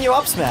 Dude, why didn't you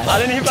up smash? I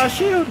didn't hit my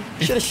shield.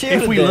 Should have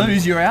shielded If we then.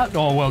 lose, you're out.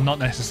 Oh well, not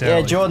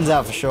necessarily. Yeah, Jordan's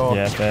out for sure.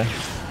 Yeah, fair.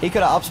 He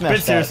could have up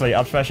smashed But seriously,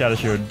 up smash out a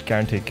shield,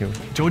 guaranteed kill.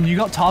 Jordan, you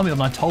got Tarmiel,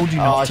 and I told you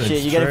Oh not to.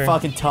 shit, you're getting true.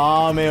 fucking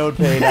Tarmilled,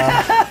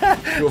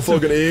 Peter. You're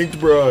fucking inked,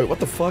 bro. What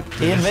the fuck?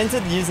 He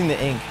invented using the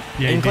ink.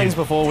 Yeah, he Inklings did.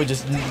 before were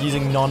just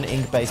using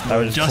non-ink based That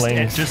was modes. Just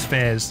clean. just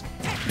fairs.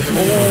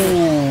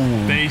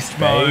 Oh, Beast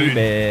mode.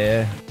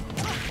 baby.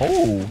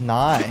 Oh,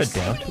 Nice. keep it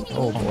down.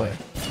 Oh boy.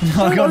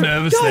 I got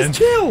nervous Guys, then.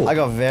 chill. I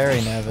got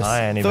very nervous.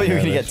 I ain't Thought even you were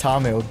gonna get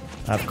nervous. Tarmilled.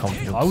 I have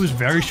confidence. I was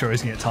very sure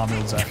he's gonna get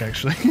Tarmiel Zack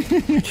actually.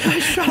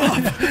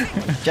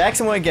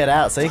 Jackson won't get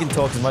out, so he can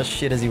talk as much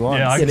shit as he wants.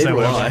 Yeah, I can neither say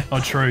will whatever. I.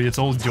 Oh, true. It's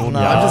all Jordan. No.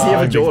 I'm just here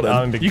for I'm Jordan.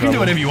 I'm in big You can do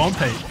trouble. whatever you want,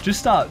 Pete. Just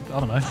start. I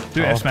don't know.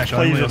 Do F smash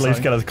only. Please or at least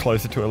something. get us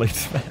closer to Elite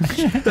Smash.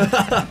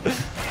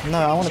 No,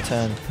 I want to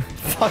turn.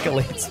 Fuck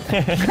Elite.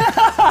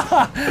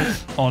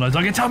 Oh no!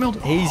 Don't get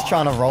Tarmiel. He's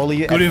trying to roll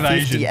you Good at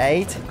evasion.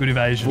 58. Good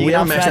evasion. We You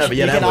can haven't up matched smash, up yet,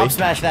 you can have we? up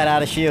smash that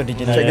out of shield, did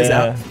you know? Check this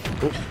that? out.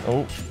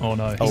 Oh, Oh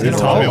no! He's He's gonna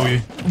gonna roll. Tarmill you.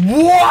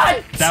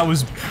 What? That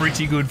was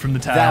pretty good from the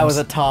tabs. That was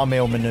a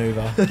Tarmill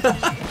maneuver.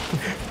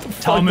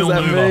 Tarmill does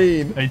that maneuver.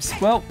 mean? It's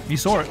well, you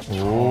saw it.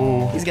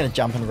 He's gonna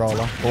jump and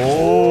roller.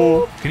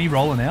 oh, Can he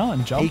roll now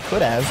and He jump?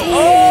 could have.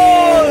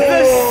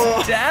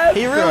 oh, stab.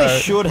 He really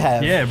should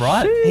have. Yeah,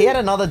 right. He had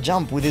another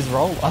jump with his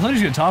roller. I thought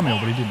he was gonna Tarmill,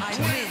 but he didn't.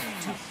 So.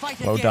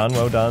 Well done,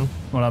 well done.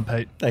 Well done,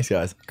 Pete. Thanks,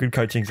 guys. Good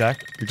coaching,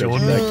 Zach. Good job,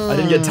 Jordan. Zack. I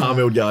didn't get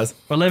Tarmilled, guys.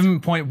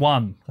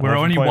 11.1. We're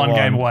only 11.1. one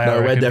game away. I No,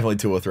 we're reckon. definitely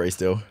 2 or 3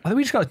 still. I think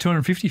we just got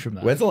 250 from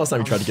that. When's the last time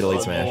you tried to get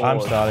Elite Smash?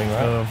 I'm starting,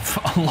 right?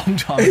 For a long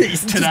time.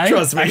 Just Today,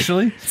 trust me.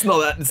 actually.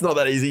 It's not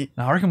that easy.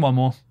 No, I reckon one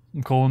more.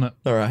 I'm calling it.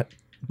 All right.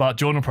 But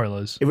Jordan will probably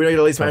lose. If we don't get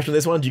Elite Smash from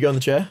this one, do you go in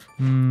the chair?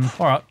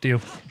 All right,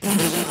 deal.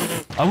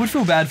 I would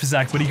feel bad for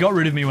Zack, but he got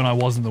rid of me when I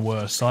wasn't the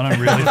worst, so I don't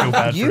really feel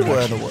bad You for him.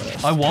 were the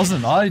worst. I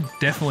wasn't. I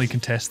definitely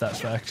contest that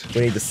fact.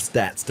 We need the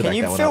stats to Can back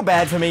you that one feel up.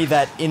 bad for me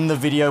that in the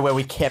video where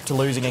we kept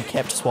losing and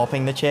kept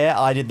swapping the chair,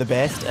 I did the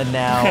best, and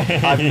now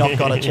I've not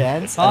got a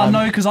chance? Oh, and no,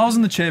 I'm- because I was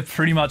in the chair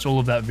pretty much all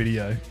of that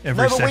video.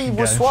 Every No, but we second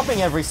were game.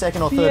 swapping every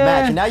second or third Yeah.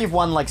 match, and now you've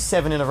won like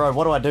 7 in a row.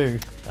 What do I do?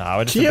 Nah,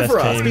 we're just Cheer the best for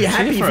us. team. Be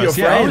happy Cheer for for your us.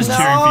 Yeah, I was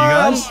friends. cheering for you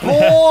guys. I'm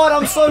bored.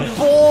 I'm so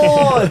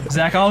bored.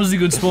 Zack, I was a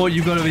good sport.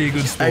 You've got to be a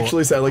good sport.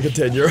 Actually sound like a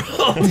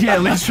 10-year-old. Yeah,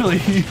 literally.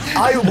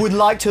 I would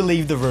like to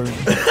leave the room.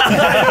 You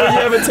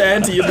have a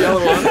tanty in the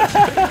other one.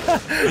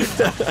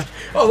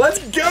 Oh, let's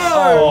go!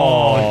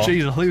 Oh,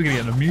 jeez, I thought we were going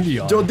to get an immunity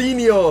on.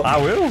 Jordinho. I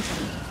will.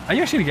 Are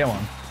you actually going to get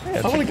one? Yeah, I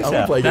check want this to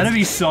out. play That'd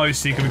against... be so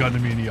sick if we got an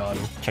immunity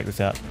idol. Check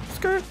this out.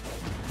 Skirt.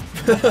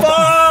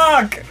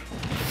 Fuck!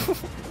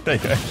 There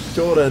you go.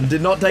 Jordan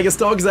did not take a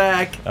stock,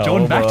 Zach.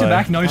 Jordan, back to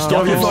back, no Get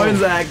off your phone, stockers.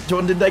 Zach.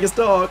 Jordan didn't take a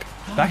stock.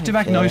 Back to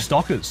back, no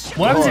stockers.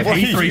 What happens if What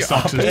he are 3 you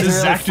stocks us? up Does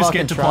He's Zach just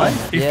get to play?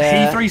 fucking If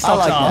trying. he 3 I stocks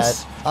like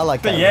us, that. I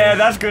like that. Yeah,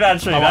 that's good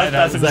actually. I like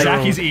That's that. a Zach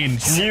rule. is in.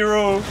 New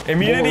rule.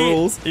 Immunity. More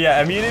rules.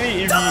 Yeah,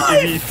 immunity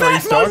if you 3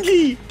 stock.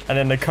 And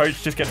then the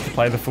coach just gets to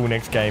play the full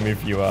next game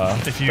if you are.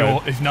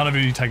 If none of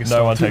you take a No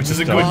stock, one takes which is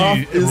a a stock.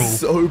 good new rule. Is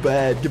so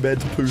bad compared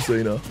to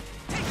Pusina.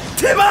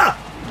 Timber!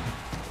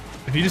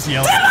 If you just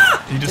yell,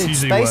 he just Dude,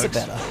 usually space works. it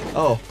better.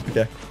 Oh,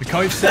 okay. The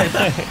coach said,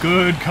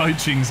 "Good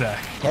coaching, Zach."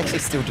 He actually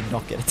still did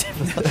not get a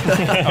tip.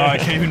 All right,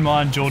 keep in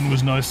mind Jordan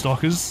was no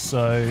stockers,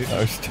 so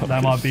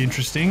that might be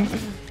interesting.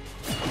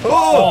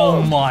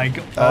 Oh my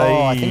god!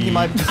 Oh, I think he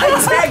might.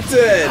 I tagged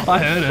it! I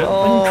heard it.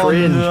 Oh,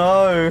 Cringe.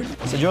 no.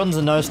 So Jordan's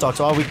a no stock,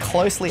 so are we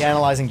closely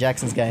analysing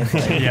Jackson's game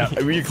today? Yeah,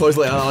 Were you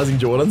closely analysing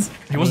Jordan's?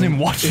 he wasn't even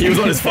watching. He was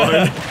on his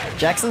phone.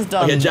 Jackson's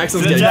done. Okay,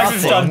 Jackson's So getting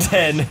Jackson's done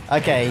nothing. 10.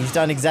 Okay, he's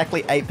done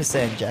exactly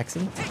 8%,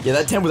 Jackson. Yeah,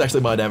 that 10 was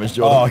actually my damage,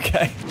 Oh, Jordan.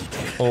 okay.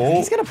 Oh.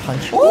 He's gonna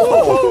punch you.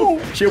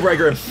 Oh. Shield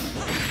breaker him.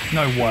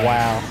 No way.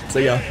 Wow.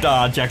 See ya.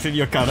 Nah, Jackson,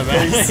 you're kind of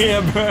out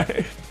here, bro.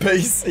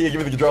 Peace. Here, give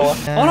me the controller.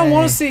 I don't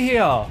want to sit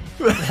here.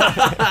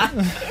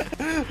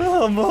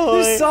 Oh, boy.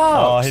 This sucks.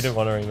 Oh, he didn't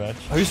want a rematch.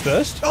 Who's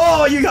first?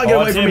 Oh, you can't get Oh,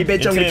 away it's from me, him. bitch.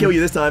 It's I'm gonna him. kill you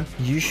this time.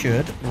 You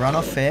should run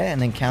off fair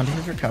and then counter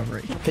his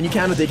recovery. Can you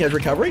counter DK's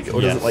recovery?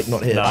 Or does Yes. it, like,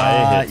 not hit? No.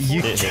 It hits. You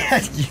It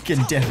can, you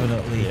can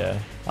definitely. Yeah.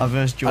 I've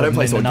versed Jordan don't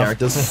play in sword enough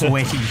characters.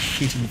 sweaty,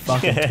 shitty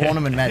fucking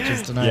tournament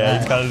matches to know Yeah, that.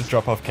 he's kind of just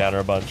drop off counter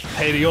a bunch.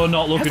 Peter, you're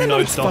not looking that no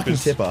not fucking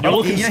stockers. tipper? You're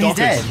looking He's stockers.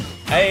 dead.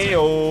 Hey,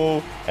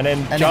 oh. And then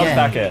And jump again.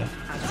 back here.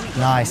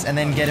 Nice. And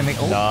then get him.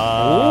 Oh,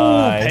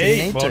 Nice.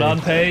 Pete, need well to.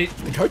 done, Pete.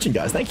 The coaching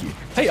guys, thank you.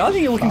 Hey, I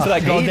think you're looking for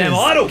that Peter's goddamn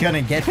idol.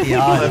 gonna get the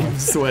idol. I'm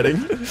sweating.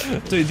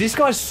 Dude, this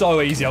guy's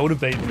so easy. I would have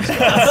beaten this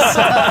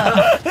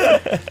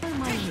guy.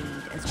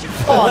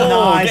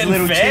 Oh, nice getting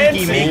little fancy.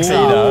 cheeky mix Peter.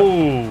 up.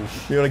 Oh.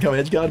 You wanna come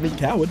edge guard me,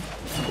 coward?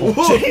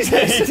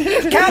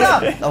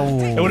 Counter! Oh.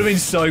 It would have been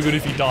so good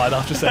if he died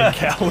after saying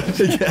coward. Coward.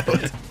 Do you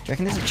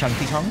reckon there's a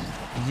chunky Kong?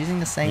 He's using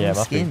the same Yeah,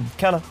 must be. skin.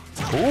 Counter.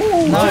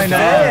 No, no,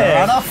 fair.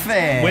 run off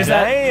fair. Where's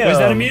that? Damn. Where's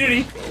that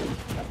immunity?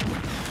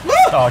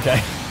 Oh,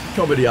 okay.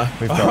 Comedy.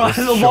 We've All got right,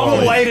 this, the surely.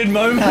 long-awaited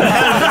moment.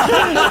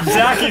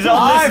 Zach is on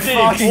I the stick.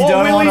 fucking What don't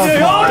will he want to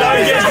do?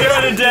 play. Don't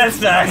get to death,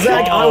 Zach.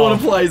 Zach, I wanna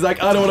play.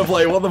 Zach, I don't wanna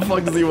play. What the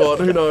fuck does he want?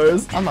 Who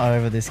knows? I'm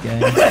over this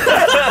game. He's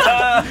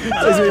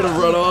gonna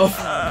run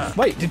off.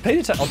 Wait, did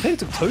Peter take? Oh, Peter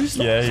took 2 stocks.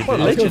 Yeah, he What a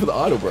did. Let's go for legend. the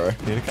idol, bro.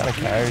 Peter kind of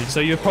carries. So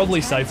you're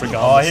probably safe Oh,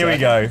 regardless. here we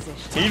Zach.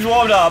 go. He's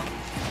warmed up.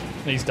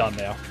 He's done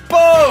now.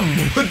 Boom!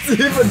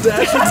 Super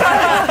dash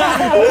attack.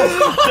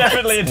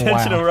 Definitely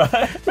intentional,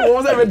 right? What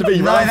was that meant to be?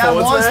 No, Run that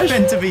forward was smash?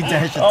 meant to be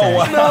dash attack. Oh,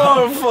 wow.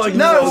 No, fuck.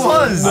 No, it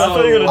was. I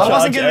thought you were gonna I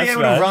wasn't charge going to be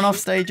able to F-smash. run off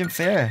stage and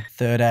fair.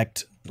 Third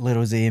act,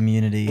 Little Z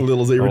immunity.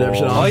 Little Z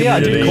redemption. Oh, Oh yeah, I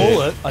did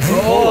call it. I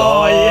did call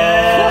Oh, it.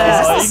 yeah.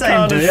 Is this the You same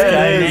can't dude? escape.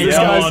 Yeah, it is. This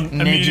Come guy's- on,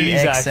 immunity,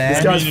 Neji Zach. XM.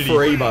 This guy's Immunity.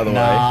 free, by the way.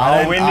 Nah.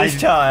 I'll win this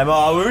time.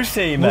 Oh, we'll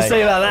see, mate. We'll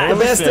see about that. The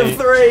best of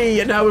 3,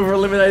 and now we've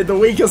eliminated the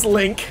weakest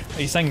link.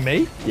 Are you saying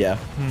me? Yeah,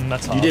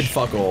 That's you harsh. did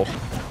fuck all.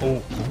 Oh,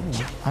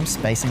 I'm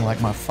spacing like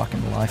my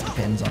fucking life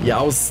depends on it.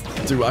 Yeah,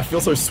 dude, I feel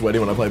so sweaty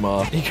when I play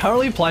Mar. you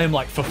currently play him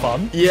like for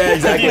fun. Yeah, If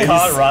exactly. you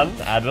can't run,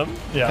 Adam.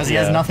 Yeah. Because he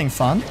has nothing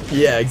fun.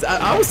 Yeah,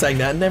 I was saying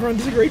that, and everyone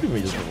disagreed with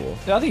me just before.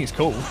 Yeah, I think it's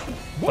cool,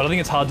 but I think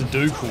it's hard to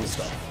do cool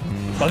stuff.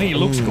 But I think it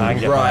looks cool. I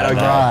can get Right, behind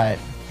okay. that. Right.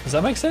 Does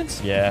that make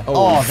sense? Yeah.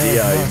 Oh,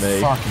 dear there's no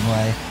me. fucking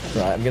way.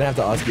 Right, I'm gonna have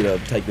to ask you to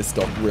take this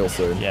stock real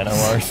soon. Yeah, no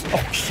worries.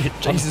 Oh, shit.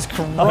 Jesus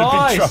I'm in big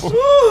Christ!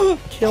 trouble.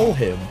 Kill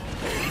him.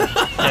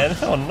 Yeah,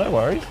 no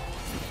worries.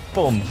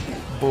 Boom.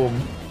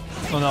 Boom.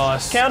 Oh,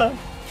 nice. Counter.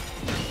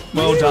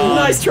 Well done.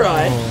 Nice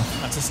try.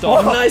 That's a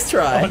stop. Nice Oh,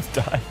 try. it's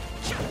died.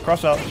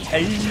 Cross up.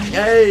 Hey.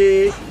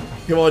 Hey.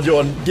 Come on,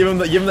 Jordan. Give him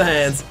the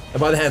hands. And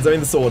by the hands, I mean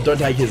the sword. Don't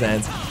take his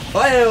hands.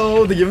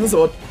 Oh, give him the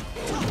sword.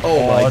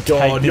 Oh my take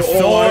god, the you're all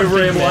sword,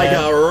 over him big like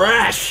man. a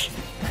rash.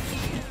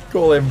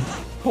 Call him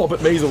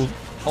Puppet Measles.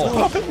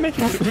 Puppet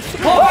measles.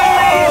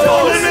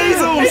 Puppet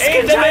Measles!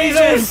 Eat the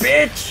measles,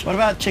 bitch! What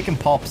about chicken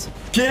pops?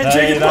 Chicken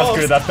Hey, that's pops.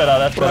 good. That's better.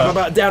 That's What better.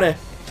 about down there?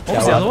 What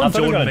was the other I one?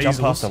 thought we were Jordan gonna jump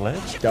past the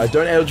Measles. ledge. Guys,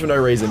 don't edge for no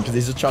reason, because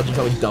he's just charging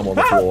something dumb on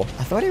the floor.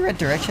 I thought he read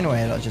direction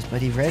away dodges,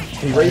 but he read.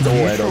 He reads all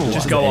neutral. adults.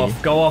 Just go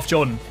off. Go off,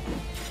 Jordan.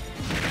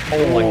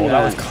 Oh,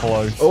 that was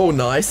close. Oh,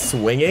 nice.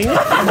 Swinging.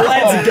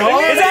 Let's go.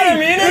 Is that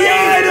immunity?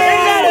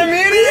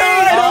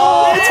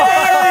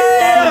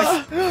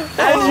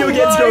 And you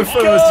get to go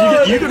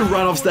first. You can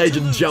run off stage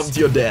and jump to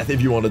your death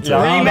if you wanted to.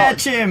 Yeah.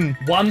 Rematch him!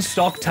 One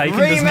stock taken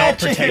does not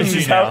Rematch him. protect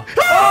you now.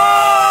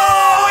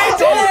 Oh, we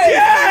did it!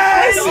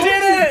 Yes! We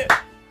did it!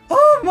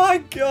 Oh my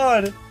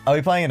god! Are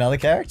we playing another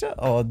character?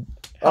 Or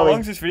How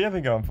long's this video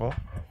been going for?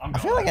 I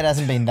feel like it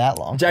hasn't been that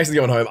long. Jackson's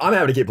going home. I'm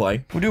happy to keep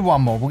playing. We'll do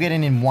one more. We'll get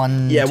in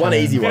one. Yeah, one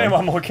turn. easy We're one. getting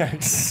one more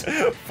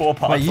character. 4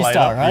 parts Wait, you later.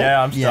 start, right?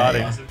 Yeah, I'm Yeah,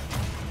 starting. yeah.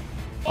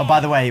 Oh, by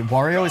the way,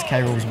 Wario is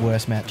K-Rool's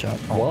worst matchup.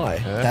 Why?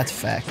 That's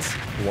facts.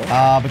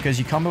 Why? Because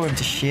you combo him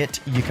to shit,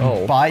 you can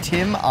Oh. bite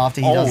him after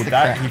he does Oh, the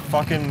that crap. he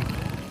fucking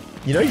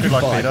You know you can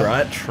like bike, Peter.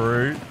 right?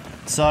 True.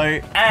 So,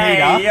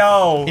 Hey, Peter,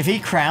 yo. if he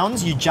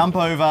crowns, you jump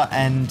over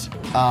and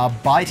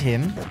bite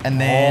him, and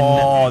then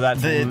Oh,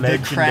 that's the legendary.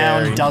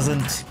 crown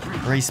doesn't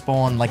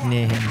respawn like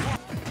near him.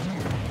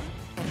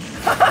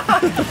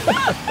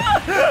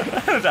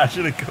 That's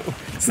actually cool.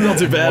 It's not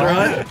too bad,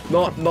 right?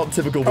 Not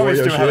typical Probably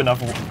Wario still have shit.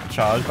 enough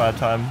charge by the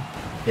time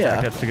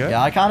Yeah. gets to go.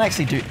 Yeah, I can't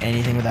actually do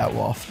anything without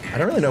Waft. I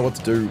don't really know what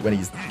to do when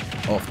he's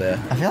off there.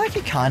 I feel like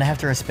you kind of have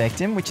to respect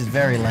him, which is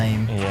very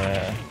lame.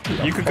 Yeah.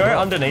 You could go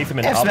underneath him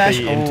and F up smash.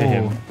 B into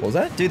him. What was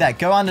that? Do that.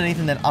 Go underneath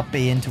and then up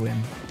B into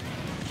him.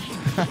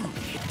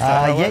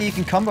 how it Yeah, works? you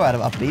can combo out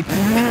of up B. The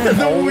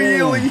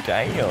wheelie.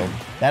 Damn.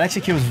 That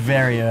actually kills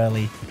very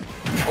early.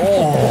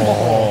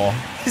 Oh.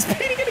 Is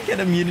Peter gonna get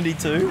immunity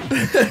too?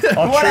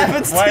 Oh, What true.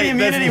 happens to Wait, the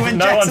immunity there's when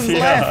no one's Jackson's here.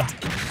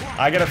 left?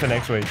 I get it for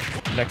next week.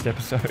 Next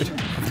episode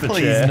of the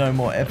Please, chair. no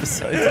more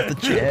episodes of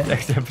the chair.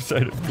 Next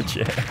episode of the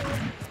chair.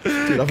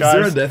 Dude, I'm Guys.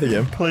 zero death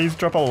again. Please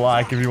drop a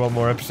like if you want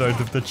more episodes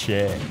of the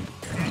chair.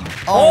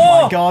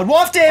 Oh my god,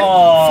 Waft him!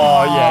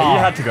 Oh, yeah, you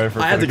had to go for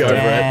it. I had to go for for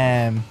it. it.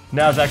 Damn.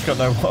 Now Zach's got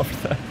no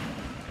waft though.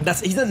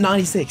 He's at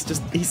 96.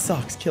 Just he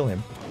sucks. Kill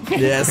him.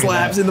 Yeah,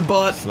 slaps in the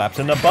butt. Slaps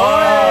in the butt.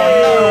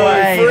 No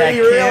way, free that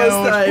real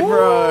killed. estate,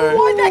 bro.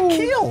 Why'd that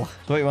kill?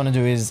 So what you want to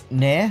do is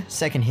nair,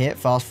 second hit,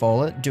 fast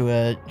forward, do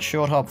a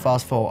short hop,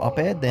 fast forward up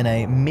air, then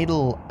a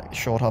middle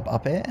short hop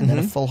up air, and then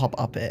a full hop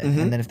up air.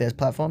 And then if there's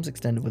platforms,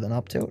 extended with an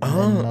up tilt, and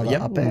then another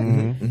yep. up air.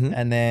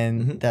 And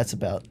then that's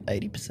about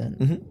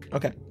 80%.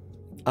 Okay.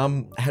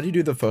 How do you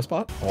do the first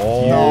part? Oh,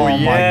 Oh my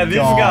yeah, this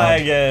God. guy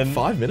again.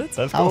 5 minutes?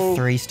 That's I'll cool.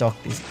 3-stock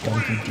this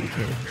donkey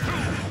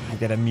dickhead. You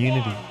get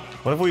immunity.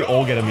 What if we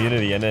all get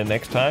immunity and then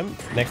next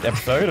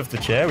episode of the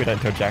chair, we don't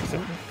tell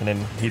Jackson, and then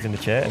he's in the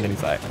chair, and then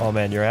he's like, oh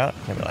man, you're out.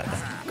 And we're like, nah,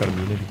 got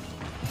immunity.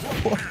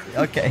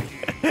 Okay.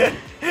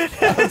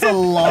 That was a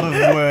lot of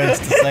words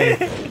to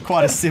say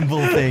quite a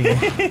simple thing.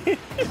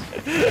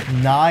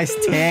 Nice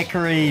tech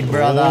read,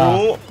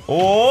 brother.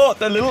 Oh,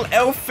 the little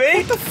elf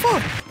feet. What the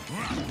fuck?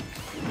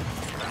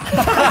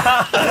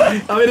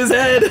 I'm in his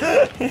head.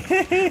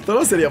 Thought I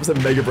was setting up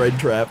some Mega Brain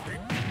trap.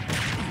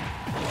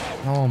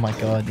 Oh my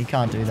god, he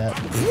can't do that.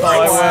 Oh,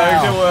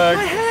 it worked.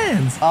 My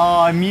hands.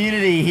 Oh,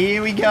 immunity,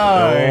 here we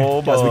go.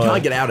 Oh, Guys, we boy.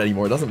 can't get out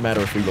anymore. It doesn't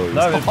matter if we lose.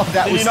 No, Oh,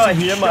 that did was you not some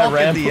hear my shock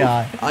in the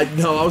ramp? eye.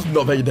 I was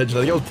not paying attention.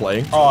 I think I was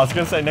playing. Oh, I was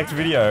gonna say next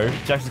video,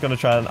 Jackson's gonna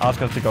try and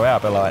ask us to go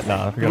out, but like,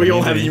 nah, We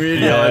all have the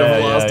immunity item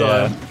from last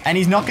time. And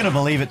he's not going to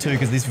believe it too,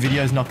 because this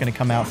video's not going to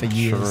come out for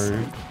years.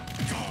 True.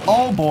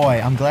 Oh boy,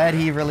 I'm glad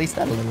he released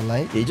that a little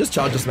late. Yeah, just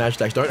charge the smash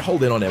attacks. Don't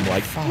hold in on him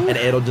like and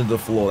air dodge into the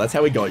floor. That's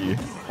how we got you.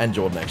 And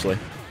Jordan, actually.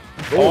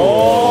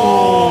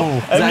 Oh,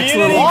 Zach's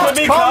immunity little could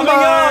be combo.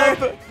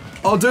 coming up.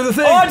 I'll do the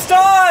thing. Oh, it's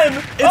time.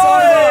 It's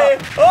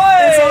over. Oi.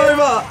 It's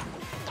over.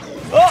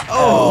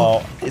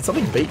 Oh. It's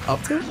something beat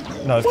up to?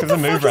 No, it's What because the the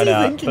move fuck ran is he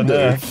out. thinking, The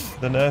dude? nerfs.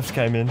 The nerfs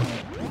came in. Oh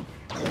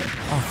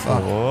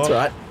fuck. Oh. It's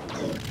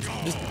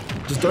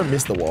alright. Just don't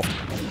miss the wall.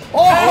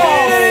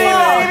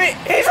 Oh,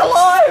 he's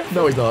alive.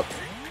 No, he's not.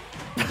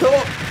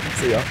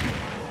 See ya.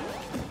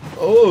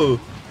 Oh.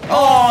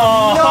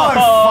 Oh. No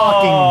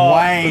fucking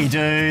way,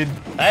 dude.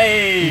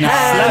 Hey,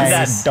 slap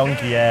that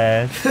donkey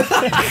ass.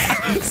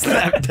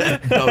 Slap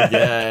that. Oh,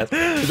 yeah.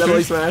 Is that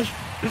really smash?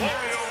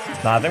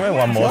 Nah, I think we're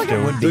one more like it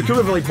still. would be. Dude, could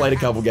have only played a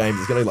couple games.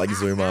 It's gonna like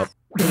zoom up.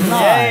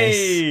 Nice.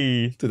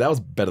 Yay. Dude, that was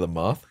better than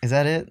Marth. Is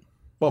that it?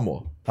 One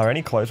more. Are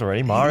any close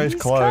already? Mario's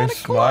He's kinda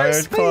close. close,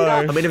 Mario's Peter.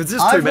 close. I mean, if it's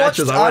just 2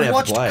 matches, I won't I've have to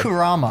watched play.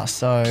 Kurama,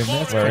 so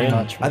that's We're pretty in.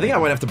 much. I think I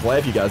won't have to play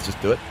if you guys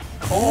just do it.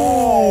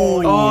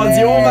 Oh, Oh, it's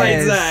your mate,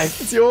 yes.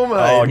 Zach. It's your mate.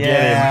 Oh, get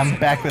Yeah, him. I'm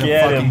back with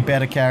Get a fucking him.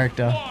 better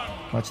character.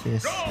 Watch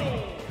this.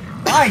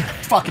 I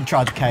fucking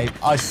tried the cape.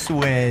 I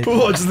swear.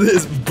 Watch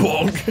this.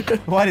 Bonk.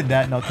 Why did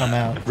that not come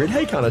out? Red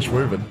Hay kind of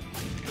schmoving.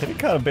 Did he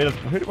kind of beat us?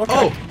 What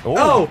Oh, kind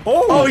of-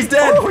 oh, he's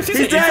dead. Oh,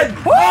 He's dead.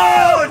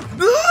 Oh,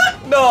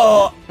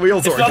 no. We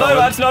all saw It's it not coming.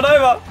 over. It's not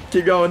over.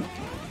 Keep going.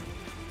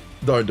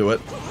 Don't do it.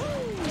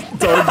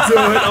 Don't do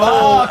it.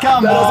 Oh,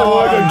 come that doesn't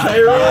work on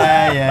camera.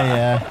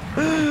 Yeah.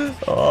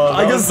 Oh, I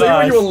that can was see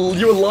nice. when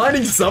you were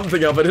lining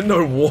something up. I didn't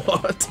know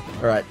what.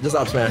 All right, just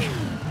up smash.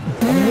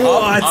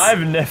 What?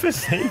 I've never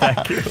seen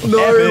that kill.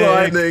 No Epic.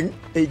 lightning.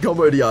 He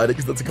combo DI'd it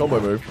because that's a combo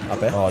move. Up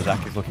there. Oh,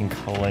 Zack is looking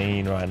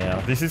clean right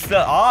now. This is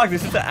the arc.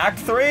 This is the Act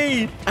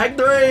 3. Act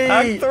 3.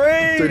 Act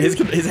 3.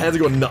 Dude, his hands are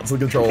going nuts with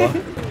the controller.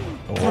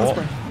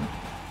 Oh.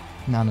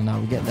 No,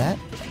 we get that.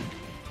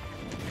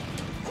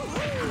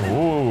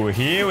 Ooh,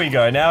 here we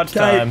go. Now it's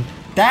Okay. time.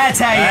 That's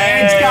how you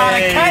Hey, start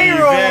a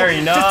K-roll.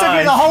 very Just took me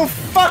nice. the whole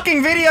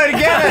fucking video to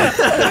get it.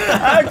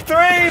 Act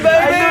 3,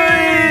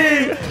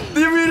 baby!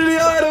 The immunity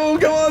idol.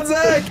 Come on,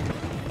 Zach.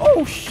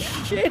 Oh,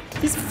 shit.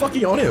 He's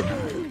fucking on him.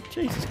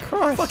 Jesus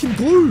Christ. Fucking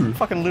glue.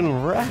 Fucking little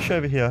rash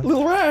over here.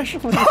 Little rash.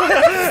 Oh,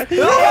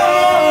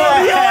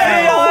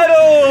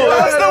 idol!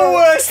 That's the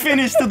worst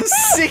finish to the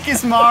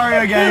sickest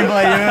Mario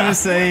gameplay you've ever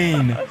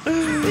seen.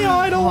 The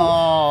idol.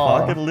 Oh,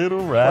 Fucking little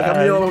Like I'm rash.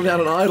 the only one without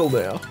an idol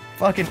now.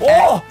 fucking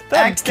Oh,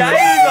 that Act gave three.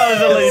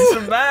 us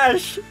Elite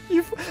Smash.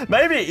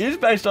 Maybe it is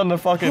based on the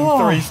fucking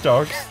 3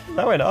 stocks.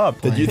 That went up.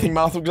 Did you think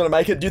Martha was gonna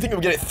make it? Do you think we'll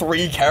get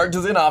 3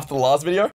 characters in after the last video?